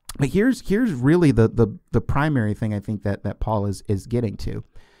 But here's really the primary thing I think that Paul is getting to.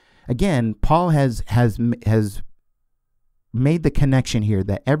 Again, Paul has made the connection here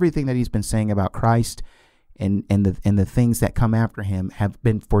that everything that he's been saying about Christ and the things that come after him have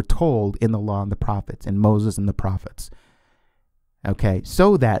been foretold in the law and the prophets, and Moses and the prophets. Okay,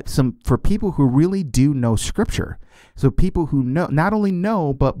 so that for people who really do know Scripture, so people who not only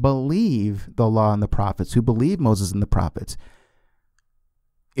know but believe the law and the prophets, who believe Moses and the prophets,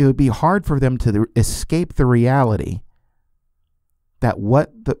 it would be hard for them to escape the reality that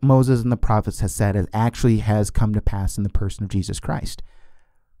what Moses and the prophets has said has come to pass in the person of Jesus Christ.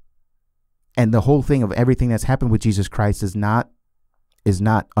 And the whole thing of everything that's happened with Jesus Christ is not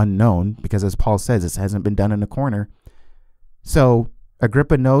unknown, because as Paul says, this hasn't been done in a corner. So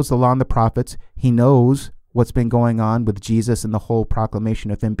Agrippa knows the law and the prophets. He knows what's been going on with Jesus and the whole proclamation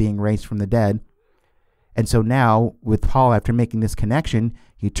of him being raised from the dead. And so now with Paul, after making this connection,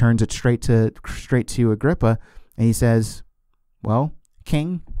 he turns it straight to Agrippa, and he says, well,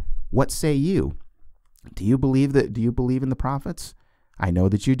 King, what say you? Do you believe in the prophets? I know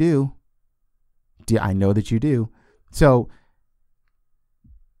that you do. I know that you do. So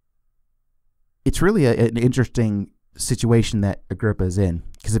it's really an interesting situation that Agrippa is in,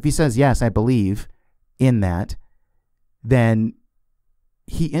 because if he says, yes, I believe in that, then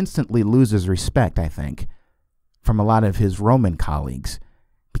he instantly loses respect, I think, from a lot of his Roman colleagues,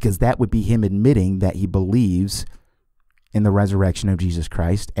 because that would be him admitting that he believes in the resurrection of Jesus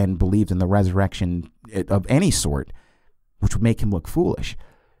Christ and believes in the resurrection of any sort, which would make him look foolish.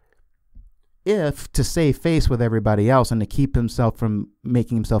 If, to save face with everybody else and to keep himself from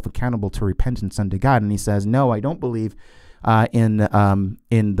making himself accountable to repentance unto God, and he says, no, I don't believe in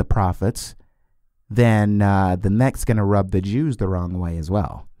the prophets, then that's going to rub the Jews the wrong way as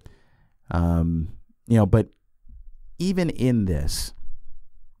well. But even in this,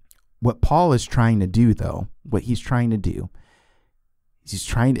 what Paul is trying to do, though, he's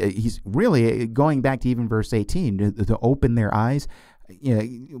really going back to even verse 18 to open their eyes.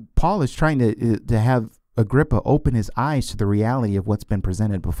 Paul is trying to have Agrippa open his eyes to the reality of what's been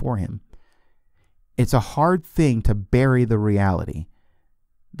presented before him. It's a hard thing to bury the reality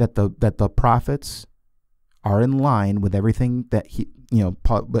that the prophets are in line with everything that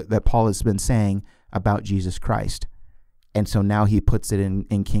that Paul has been saying about Jesus Christ. And so now he puts it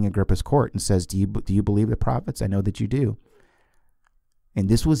in King Agrippa's court and says, do you believe the prophets? I know that you do. And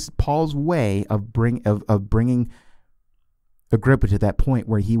this was Paul's way of bringing Agrippa to that point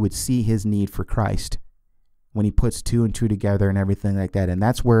where he would see his need for Christ when he puts two and two together and everything like that. And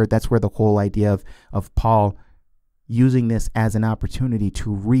that's where the whole idea of Paul using this as an opportunity to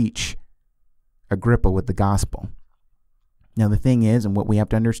reach Agrippa with the gospel. Now, the thing is, and what we have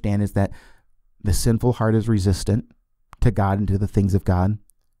to understand, is that the sinful heart is resistant to God and to the things of God,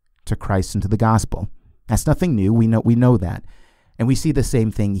 to Christ and to the gospel. That's nothing new. We know that. And we see the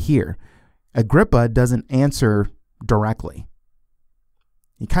same thing here. Agrippa doesn't answer directly.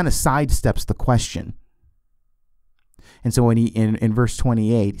 He kind of sidesteps the question. And so when in verse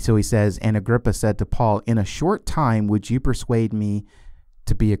 28, so he says, and Agrippa said to Paul, in a short time, would you persuade me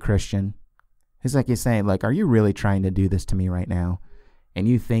to be a Christian? It's like he's saying, are you really trying to do this to me right now? And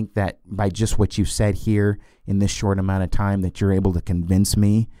you think that by just what you've said here in this short amount of time that you're able to convince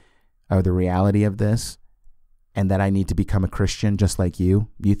me of the reality of this and that I need to become a Christian just like you?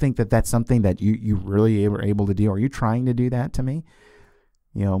 You think that that's something that you really were able to do? Are you trying to do that to me?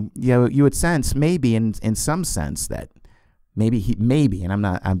 You would sense maybe in some sense that maybe, and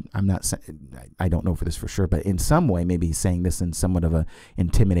I don't know for this for sure, but in some way, maybe he's saying this in somewhat of a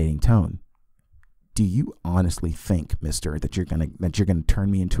intimidating tone. Do you honestly think, mister, that you're gonna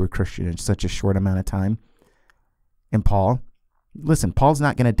turn me into a Christian in such a short amount of time? And Paul's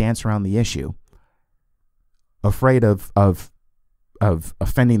not gonna dance around the issue, afraid of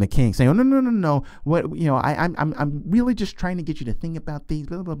offending the king, saying, "Oh, no. What I'm really just trying to get you to think about these,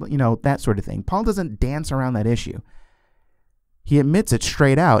 blah, blah, blah," that sort of thing. Paul doesn't dance around that issue. He admits it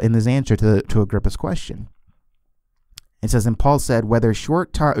straight out in his answer to Agrippa's question. It says, and Paul said, whether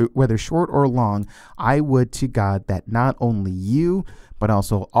short or long, I would to God that not only you, but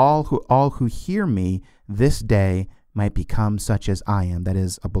also all who hear me this day might become such as I am, that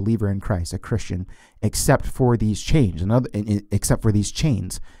is, a believer in Christ, a Christian, except for these chains. In other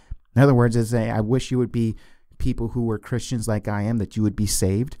words, I wish you would be people who were Christians like I am, that you would be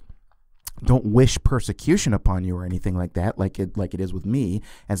saved. Don't wish persecution upon you or anything like that, like it is with me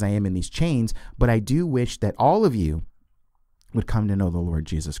as I am in these chains. But I do wish that all of you would come to know the Lord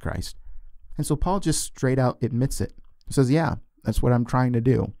Jesus Christ. And so Paul just straight out admits it. He says, yeah, that's what I'm trying to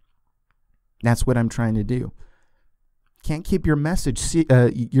do. That's what I'm trying to do. Can't keep your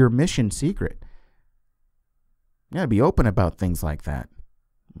your mission secret. You got to be open about things like that.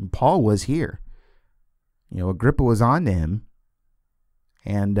 And Paul was here. Agrippa was on to him,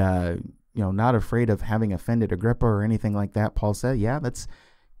 and not afraid of having offended Agrippa or anything like that. Paul said, you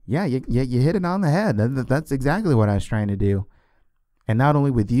hit it on the head. That's exactly what I was trying to do. And not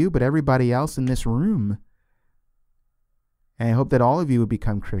only with you, but everybody else in this room. And I hope that all of you would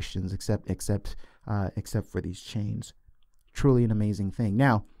become Christians, except for these chains. Truly an amazing thing.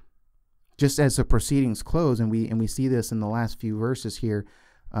 Now, just as the proceedings close, and we see this in the last few verses here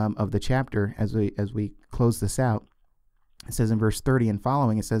of the chapter, as we close this out, it says in verse 30 and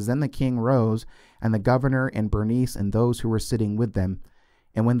following, it says, "Then the king rose, and the governor and Bernice and those who were sitting with them,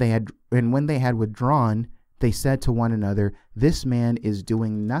 and when they had withdrawn, they said to one another, 'This man is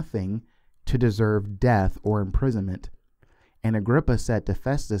doing nothing to deserve death or imprisonment.' And Agrippa said to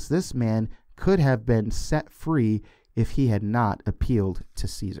Festus, 'This man could have been set free if he had not appealed to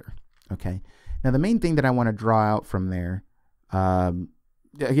Caesar.'" Okay. Now, the main thing that I want to draw out from there,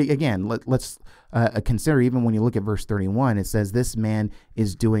 again, let's consider, even when you look at verse 31, it says, "This man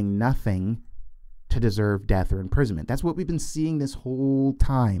is doing nothing to deserve death or imprisonment." That's what we've been seeing this whole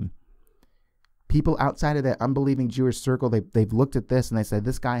time. People outside of that unbelieving Jewish circle, they've looked at this and they said,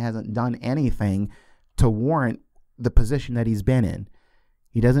 this guy hasn't done anything to warrant the position that he's been in.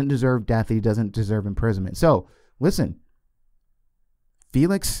 He doesn't deserve death. He doesn't deserve imprisonment. So, listen,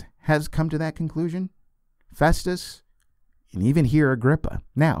 Felix has come to that conclusion. Festus, and even here Agrippa.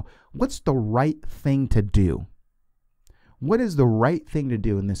 Now, what's the right thing to do? What is the right thing to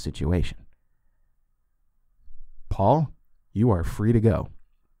do in this situation? Paul, you are free to go.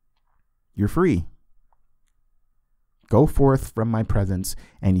 You're free. Go forth from my presence,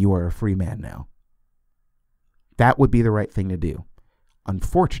 and you are a free man now. That would be the right thing to do.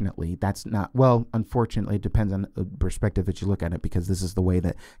 Unfortunately, that's not, well, unfortunately, it depends on the perspective that you look at it, because this is the way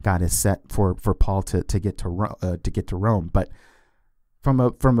that God has set for Paul to get to Rome. But from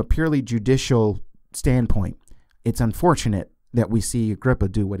a purely judicial standpoint, it's unfortunate that we see Agrippa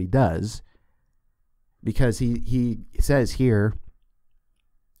do what he does, because he says here,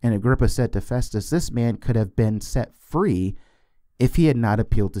 and Agrippa said to Festus, "This man could have been set free if he had not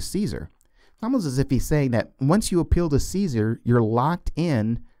appealed to Caesar." It's almost as if he's saying that once you appeal to Caesar, you're locked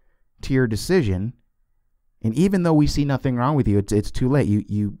in to your decision. And even though we see nothing wrong with you, it's too late.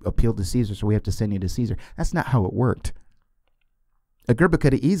 You appealed to Caesar, so we have to send you to Caesar. That's not how it worked. Agrippa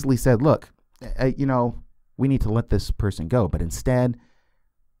could have easily said, look, we need to let this person go. But instead,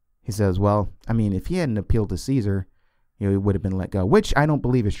 he says, well, I mean, if he hadn't appealed to Caesar, he would have been let go, which I don't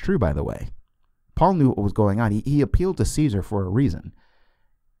believe is true, by the way. Paul knew what was going on. He appealed to Caesar for a reason,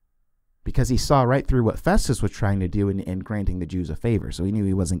 because he saw right through what Festus was trying to do in granting the Jews a favor. So he knew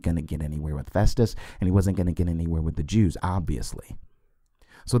he wasn't going to get anywhere with Festus, and he wasn't going to get anywhere with the Jews, obviously.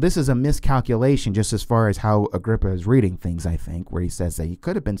 So this is a miscalculation just as far as how Agrippa is reading things, I think, where he says that he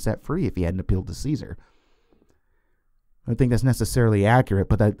could have been set free if he hadn't appealed to Caesar. I don't think that's necessarily accurate,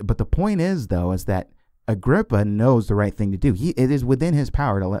 but the point is, though, is that Agrippa knows the right thing to do. It is within his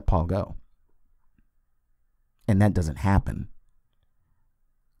power to let Paul go. And that doesn't happen.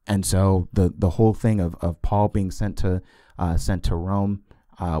 And so the whole thing of Paul being sent to Rome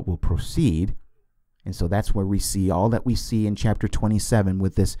will proceed. And so that's where we see all that we see in chapter 27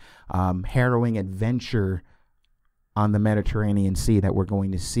 with this harrowing adventure on the Mediterranean Sea that we're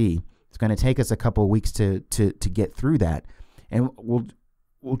going to see. It's going to take us a couple of weeks to get through that. And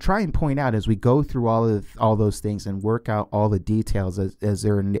we'll try and point out as we go through all those things and work out all the details as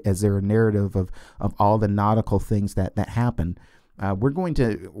they're a narrative of all the nautical things that happen. We're going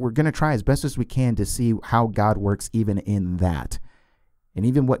to try as best as we can to see how God works even in that, and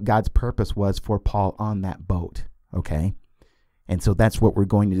even what God's purpose was for Paul on that boat. Okay, and so that's what we're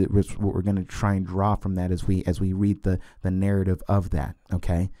going to do. What we're going to try and draw from that as we read the narrative of that.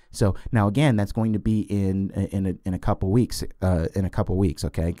 Okay, so now again, that's going to be in a couple weeks.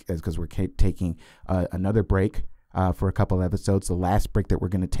 Okay, because we're taking another break for a couple episodes. The last break that we're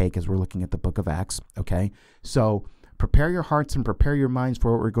going to take is we're looking at the book of Acts. Okay, so prepare your hearts and prepare your minds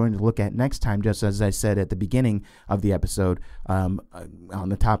for what we're going to look at next time, just as I said at the beginning of the episode, on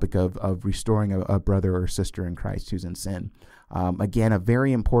the topic of restoring a brother or sister in Christ who's in sin. Again, a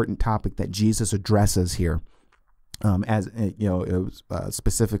very important topic that Jesus addresses here. as you know, it was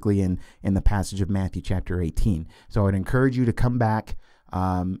specifically in the passage of Matthew chapter 18. So I'd encourage you to come back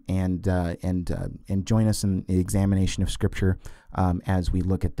and join us in the examination of Scripture as we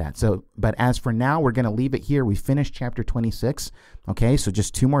look at that. So, but as for now, we're going to leave it here. We finished chapter 26. Okay, so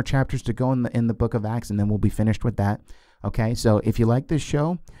just 2 more chapters to go in the book of Acts, and then we'll be finished with that. Okay, so if you like this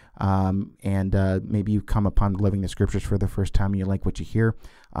show, and maybe you come upon Living the Scriptures for the first time and you like what you hear,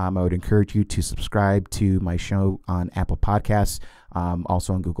 I would encourage you to subscribe to my show on Apple Podcasts,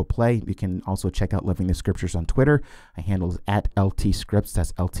 also on Google Play. You can also check out Living the Scriptures on Twitter. I handle it at LT Scripts.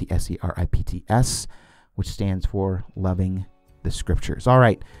 That's LTSERIPTS, which stands for Loving the Scriptures. All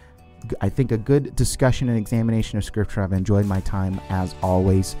right. I think a good discussion and examination of Scripture. I've enjoyed my time as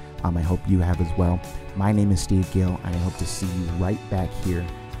always. I hope you have as well. My name is Steve Gill, and I hope to see you right back here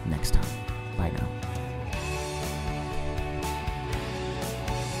next time. Bye now.